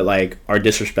people that like are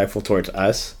disrespectful towards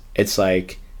us, it's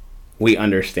like we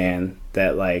understand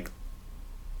that like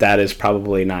that is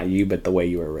probably not you, but the way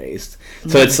you were raised.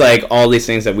 So it's like all these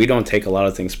things that we don't take a lot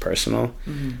of things personal.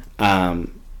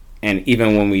 And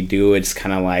even when we do, it's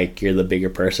kind of like you're the bigger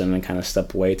person and kind of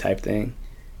step away type thing,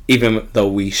 even though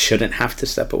we shouldn't have to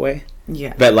step away.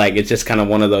 Yeah. But like it's just kind of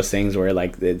one of those things where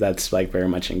like that's like very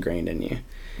much ingrained in you.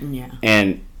 Yeah.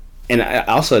 And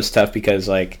also it's tough because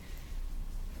like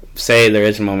say there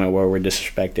is a moment where we're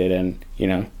disrespected and you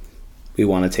know we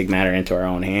want to take matter into our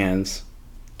own hands,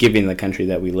 given the country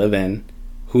that we live in,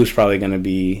 who's probably going to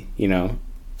be, you know,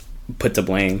 put to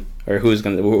blame, or who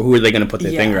are they going to put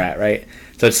their finger at, right?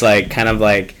 So it's like kind of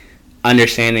like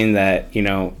understanding that, you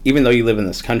know, even though you live in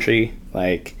this country,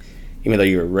 like even though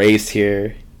you were raised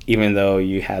here, even though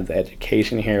you had the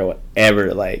education here or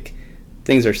whatever, like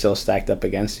things are still stacked up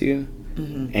against you,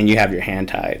 and you have your hand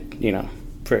tied, you know,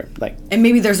 for like. And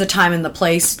maybe there's a time and the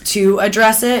place to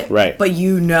address it, right? But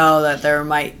you know that there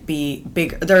might be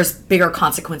there's bigger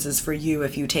consequences for you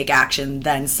if you take action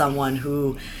than someone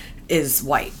who is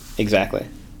white. Exactly.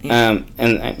 Yeah.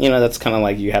 And you know that's kind of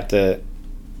like you have to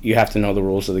know the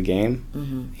rules of the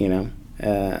game, you know,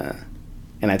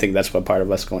 and I think that's what part of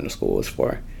us going to school is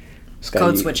for.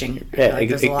 Code switching. Yeah, like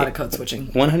there's a lot of code switching.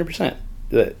 100%.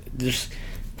 There's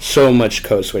so much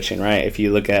code switching, right? If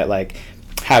you look at like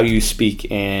how you speak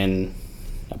in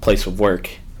a place of work,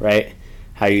 right?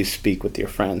 How you speak with your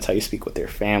friends, how you speak with your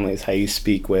families, how you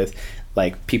speak with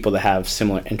like people that have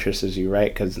similar interests as you,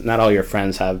 right? Because not all your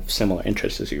friends have similar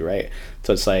interests as you, right?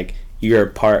 So it's like you're a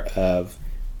part of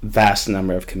vast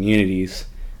number of communities,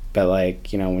 but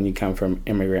like, you know, when you come from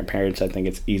immigrant parents, I think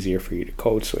it's easier for you to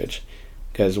code switch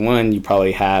because one, you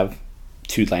probably have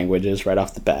two languages right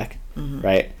off the back,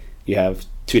 right? You have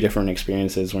two different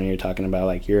experiences when you're talking about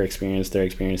like your experience, their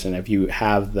experience, and if you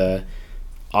have the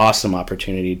awesome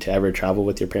opportunity to ever travel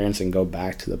with your parents and go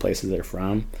back to the places they're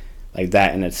from, like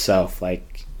that in itself,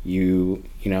 like you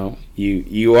know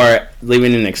you are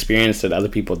living an experience that other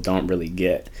people don't really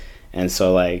get. And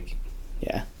so like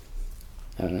I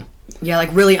don't know,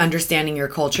 like really understanding your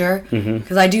culture,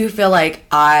 because I do feel like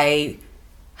I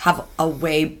have a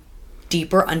way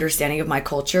deeper understanding of my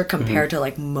culture compared to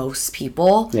like most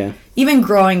people. Even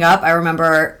growing up, I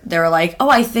remember they were like, oh,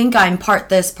 I think I'm part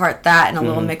this, part that, and a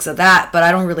little mix of that, but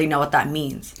I don't really know what that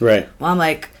means. Right. Well, I'm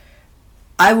like,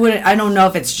 I don't know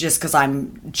if it's just because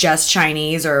I'm just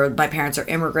Chinese or my parents are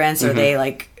immigrants or they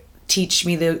like teach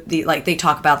me the like they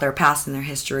talk about their past and their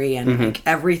history and like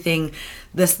everything,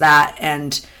 this, that,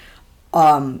 and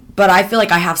but I feel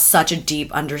like I have such a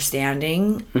deep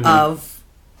understanding of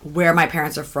where my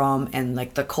parents are from and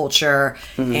like the culture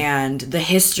and the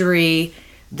history,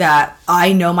 that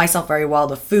I know myself very well,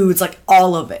 the foods, like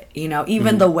all of it, you know,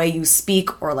 even the way you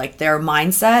speak or like their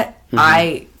mindset,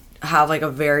 I have like a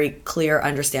very clear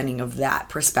understanding of that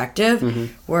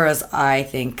perspective. Whereas I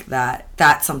think that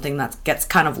that's something that gets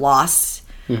kind of lost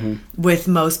with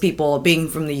most people. Being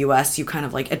from the US, you kind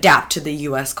of like adapt to the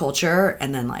US culture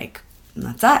and then like, and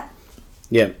that's that.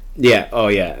 Yeah. Oh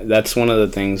yeah. That's one of the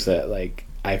things that like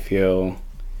I feel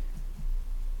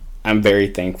I'm very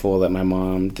thankful that my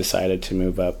mom decided to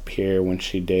move up here when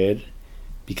she did,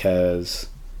 because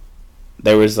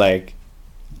there was like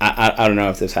I don't know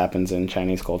if this happens in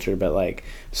Chinese culture, but like,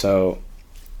 so,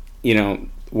 you know,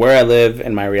 where I live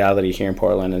and my reality here in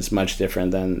Portland is much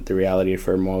different than the reality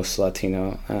for most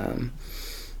Latino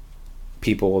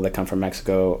people that come from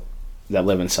Mexico that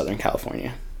live in Southern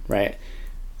California, right?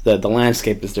 The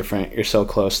landscape is different. You're so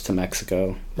close to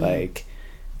Mexico. Like,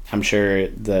 I'm sure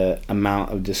the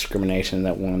amount of discrimination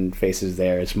that one faces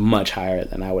there is much higher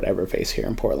than I would ever face here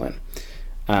in Portland.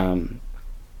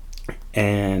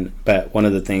 But one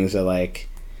of the things that like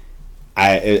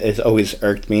it's always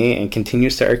irked me and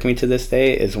continues to irk me to this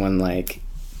day is when like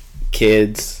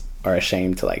kids are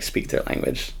ashamed to like speak their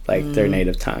language, like their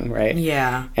native tongue, right?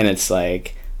 Yeah. And it's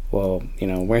like, well, you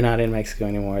know, we're not in Mexico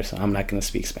anymore, so I'm not going to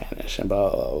speak Spanish and blah,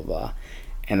 blah, blah, blah.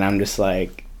 And I'm just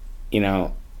like, you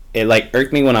know, it like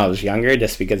irked me when I was younger,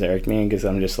 just because it irked me, because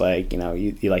I'm just like, you know,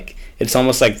 you like, it's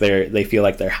almost like they feel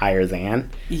like they're higher than,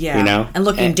 Yeah. you know, And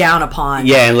looking down upon.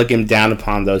 Yeah, and looking down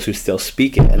upon those who still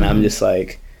speak it, and I'm just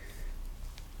like,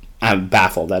 I'm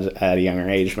baffled at a younger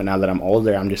age, but now that I'm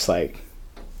older, I'm just like,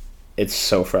 it's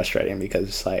so frustrating, because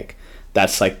it's like,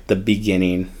 that's like the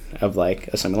beginning of like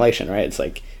assimilation, right? It's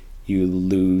like you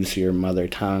lose your mother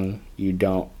tongue, you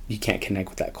can't connect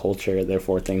with that culture,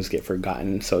 therefore things get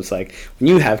forgotten. So it's like, when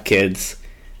you have kids,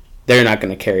 they're not going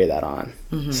to carry that on.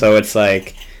 So it's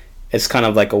like, it's kind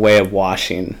of like a way of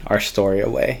washing our story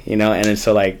away, you know? And it's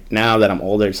so like, now that I'm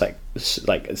older, it's like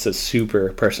it's a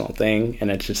super personal thing, and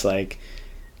it's just like,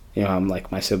 you know, I'm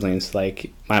like, my siblings,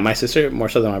 like my sister more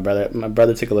so than my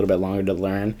brother took a little bit longer to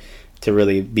learn to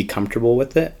really be comfortable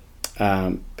with it,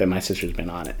 but my sister's been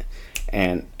on it.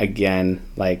 And again,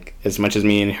 like, as much as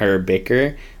me and her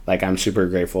bicker, like, I'm super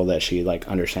grateful that she like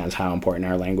understands how important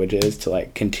our language is to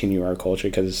like continue our culture,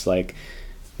 because it's like,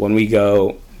 when we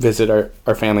go visit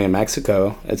our family in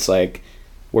Mexico, it's like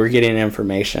we're getting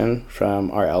information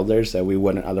from our elders that we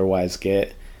wouldn't otherwise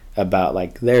get about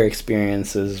like their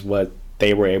experiences, what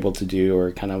they were able to do,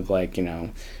 or kind of like, you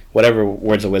know, whatever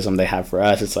words of wisdom they have for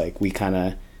us. It's like we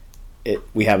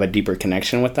have a deeper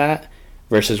connection with that,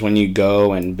 versus when you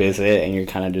go and visit and you're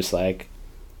kind of just like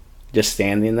just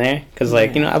standing there, because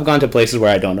like, you know, I've gone to places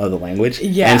where I don't know the language,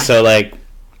 and so like,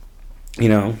 you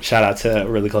know, shout out to a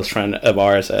really close friend of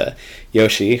ours,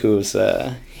 Yoshi,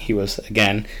 he was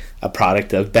again a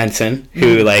product of Benson,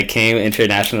 who like came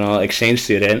international exchange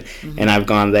student, and I've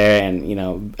gone there and, you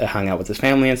know, hung out with his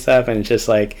family and stuff, and it's just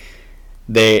like,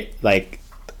 they like,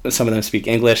 some of them speak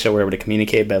English, so we're able to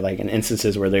communicate, but like in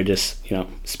instances where they're just, you know,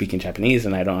 speaking Japanese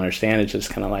and I don't understand, it's just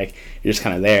kind of like, you're just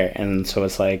kind of there. And so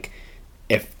it's like,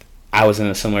 if I was in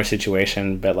a similar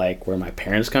situation, but like where my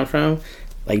parents come from,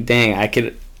 like, dang,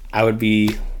 I would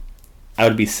be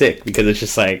sick, because it's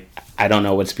just like, I don't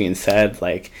know what's being said.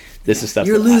 Like, this is stuff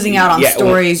You're losing out on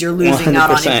stories. You're losing out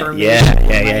on information.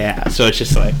 Yeah. So it's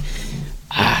just like,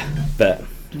 but.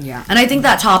 Yeah. And I think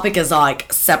that topic is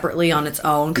like separately on its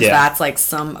own, because that's like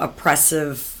some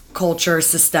oppressive culture,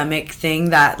 systemic thing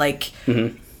that like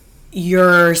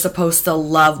you're supposed to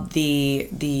love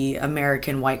the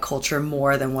American white culture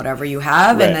more than whatever you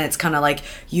have. Right. And then it's kind of like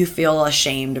you feel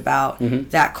ashamed about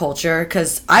that culture.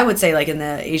 Because I would say like in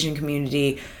the Asian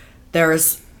community,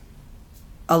 there's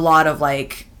a lot of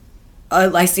like,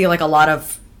 I see like a lot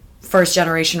of first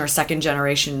generation or second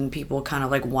generation people kind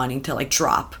of like wanting to like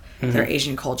drop their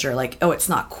Asian culture, like, oh, it's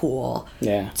not cool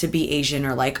to be Asian,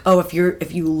 or like, oh, if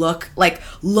you look like,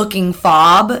 looking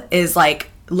fob is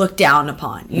like looked down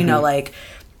upon, you know, like,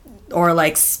 or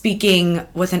like speaking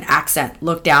with an accent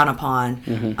looked down upon,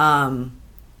 and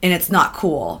it's not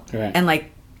cool. Right. And like,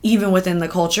 even within the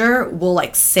culture, we'll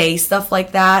like say stuff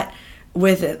like that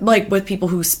with people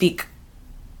who speak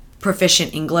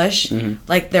proficient English.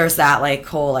 Like, there's that like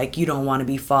whole like, you don't want to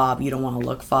be fob, you don't want to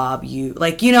look fob, you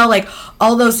like, you know, like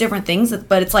all those different things.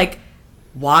 But it's like,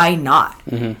 why not?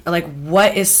 Like,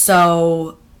 what is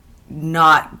so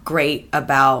not great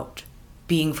about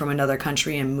being from another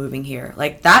country and moving here?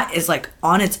 Like, that is like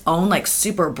on its own like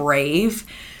super brave,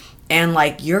 and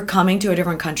like, you're coming to a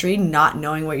different country not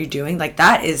knowing what you're doing. Like,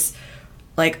 that is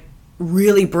like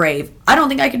really brave. I don't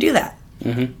think I could do that.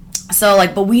 So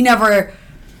like, but we never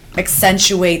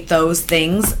accentuate those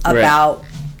things about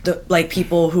the like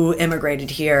people who immigrated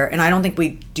here, and I don't think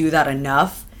we do that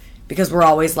enough, because we're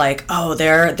always like, oh,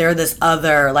 they're this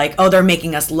other, like, oh, they're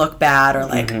making us look bad, or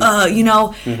like, you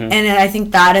know, and I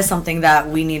think that is something that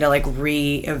we need to like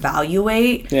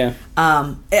reevaluate.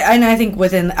 And I think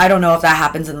within, I don't know if that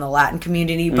happens in the Latin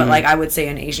community, but like, I would say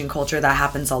in Asian culture that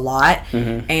happens a lot.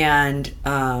 And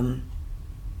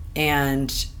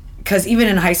because even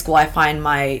in high school, I find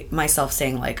myself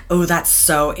saying like, oh, that's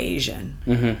so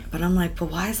Asian. But I'm like,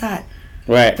 but why is that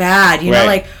bad? You know,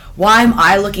 like, why am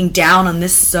I looking down on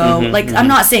this? So like, I'm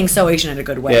not saying so Asian in a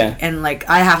good way. And like,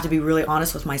 I have to be really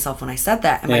honest with myself when I said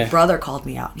that. And my brother called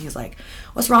me out, and he was like,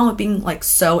 what's wrong with being like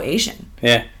so Asian?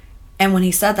 And when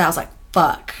he said that, I was like,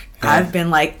 fuck. I've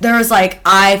been like, there was like,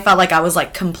 I felt like I was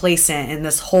like complacent in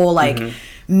this whole like,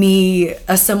 me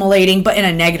assimilating, but in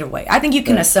a negative way. I think you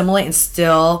can assimilate and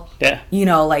still, you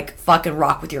know, like fucking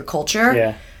rock with your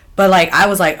culture. But like, I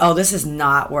was like, oh, this is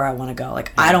not where I want to go.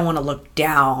 Like, I don't want to look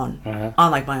down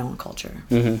on like my own culture.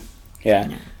 I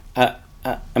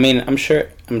mean, I'm sure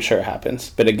it happens,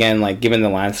 but again, like, given the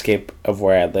landscape of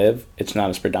where I live, it's not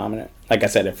as predominant. Like I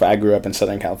said, if I grew up in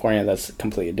Southern California, that's a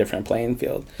completely different playing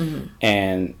field,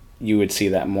 and you would see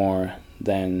that more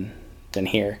than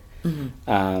here. You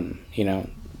know,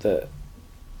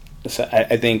 so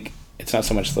I think it's not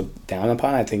so much looked down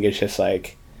upon. I think it's just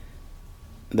like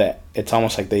that it's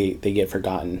almost like they get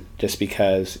forgotten just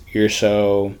because you're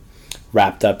so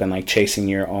wrapped up in like chasing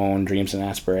your own dreams and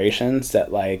aspirations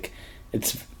that like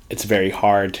it's very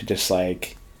hard to just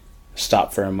like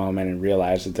stop for a moment and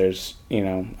realize that there's, you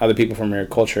know, other people from your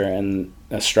culture and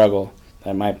a struggle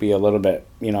that might be a little bit,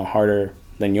 you know, harder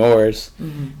than yours.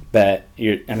 But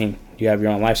you have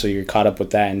your own life, so you're caught up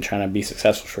with that and trying to be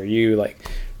successful for you, like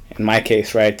in my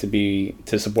case, right,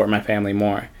 to support my family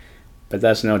more. But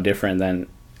that's no different than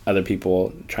other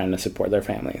people trying to support their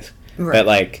families. Right. But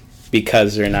like,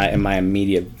 because they're not in my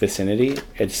immediate vicinity,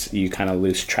 you kind of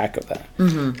lose track of that.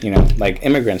 You know, like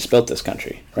immigrants built this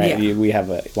country, right? Yeah. We have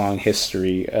a long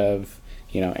history of,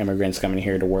 you know, immigrants coming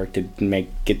here to work to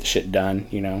get the shit done.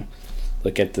 You know,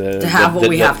 look at what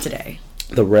we have today.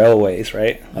 The railways,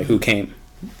 right? Like who came?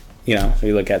 You know,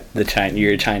 you look at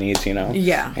your Chinese, you know,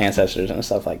 ancestors and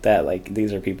stuff like that. Like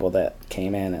these are people that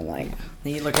came in and like.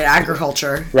 And you look at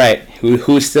agriculture, right?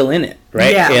 Who's still in it,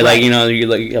 right? Yeah, like right. You know, you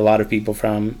look at a lot of people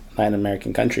from Latin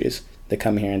American countries that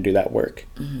come here and do that work,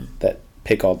 that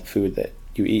pick all the food that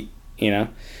you eat, you know,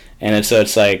 and so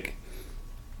it's like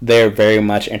they're very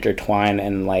much intertwined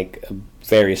in like a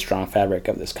very strong fabric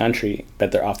of this country,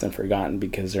 but they're often forgotten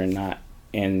because they're not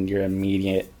in your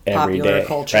immediate everyday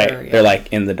culture, right? Yeah. They're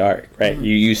like in the dark, right?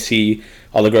 You see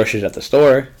all the groceries at the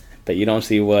store, but you don't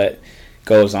see what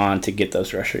goes on to get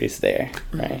those groceries there,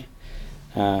 right?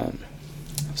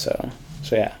 So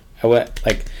yeah,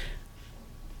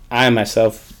 I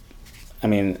myself, I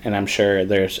mean, and I'm sure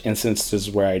there's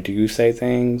instances where I do say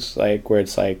things like where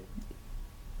it's like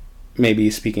maybe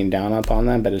speaking down upon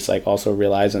them, but it's like also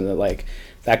realizing that like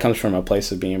that comes from a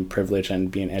place of being privileged and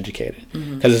being educated.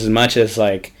 Because as much as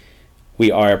like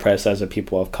we are oppressed as a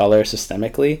people of color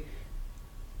systemically,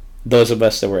 those of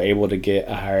us that were able to get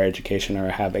a higher education or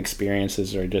have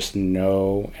experiences or just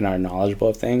know and are knowledgeable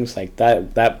of things, like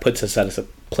that puts us at a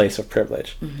place of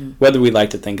privilege, whether we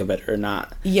like to think of it or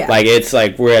not. Yeah. Like it's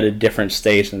like we're at a different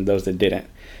stage than those that didn't.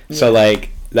 Yeah. So like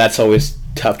that's always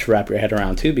tough to wrap your head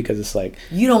around too, because it's like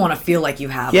you don't want to feel like you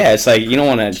have it's like you don't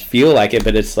want to feel like it,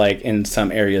 but it's like in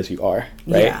some areas you are,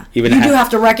 right? Yeah. Even you do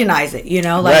have to recognize it, you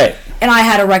know, like right. And I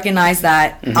had to recognize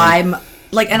that I'm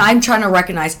like, and I'm trying to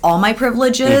recognize all my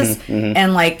privileges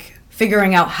and like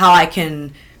figuring out how I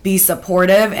can be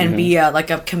supportive and be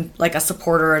a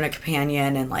supporter and a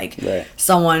companion and like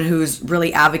someone who's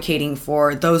really advocating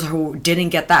for those who didn't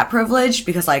get that privilege,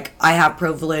 because like I have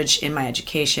privilege in my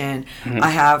education, I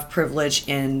have privilege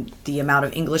in the amount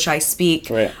of English I speak,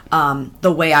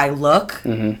 the way I look,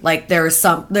 like there's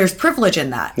privilege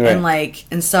in that,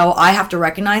 and so I have to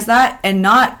recognize that and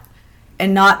not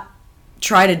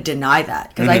try to deny that,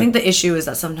 because I think the issue is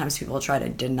that sometimes people try to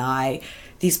deny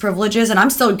these privileges, and I'm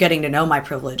still getting to know my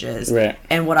privileges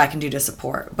and what I can do to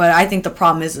support. But I think the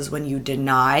problem is when you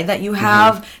deny that you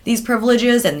have these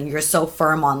privileges and you're so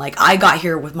firm on like, I got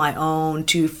here with my own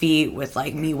 2 feet with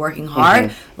like me working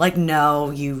hard. Like,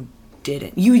 no, you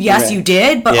didn't. You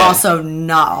did, but also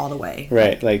not all the way.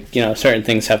 Right. Like, you know, certain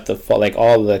things have to fall, like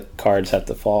all the cards have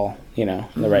to fall, you know,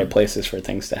 in the right places for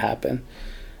things to happen.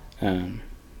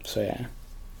 So yeah.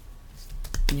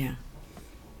 Yeah.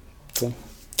 Cool.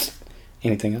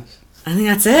 Anything else? I think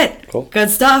that's it. Cool. Good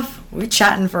stuff. We're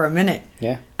chatting for a minute.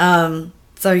 Yeah.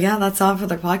 So yeah, that's all for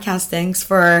the podcast. Thanks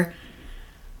for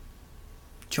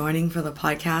joining for the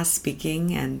podcast,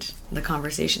 speaking, and the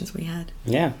conversations we had.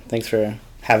 Yeah. Thanks for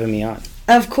having me on.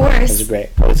 Of course.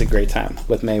 Always a great time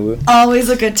with Maywu. Always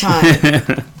a good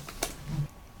time.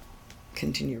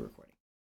 Continue recording.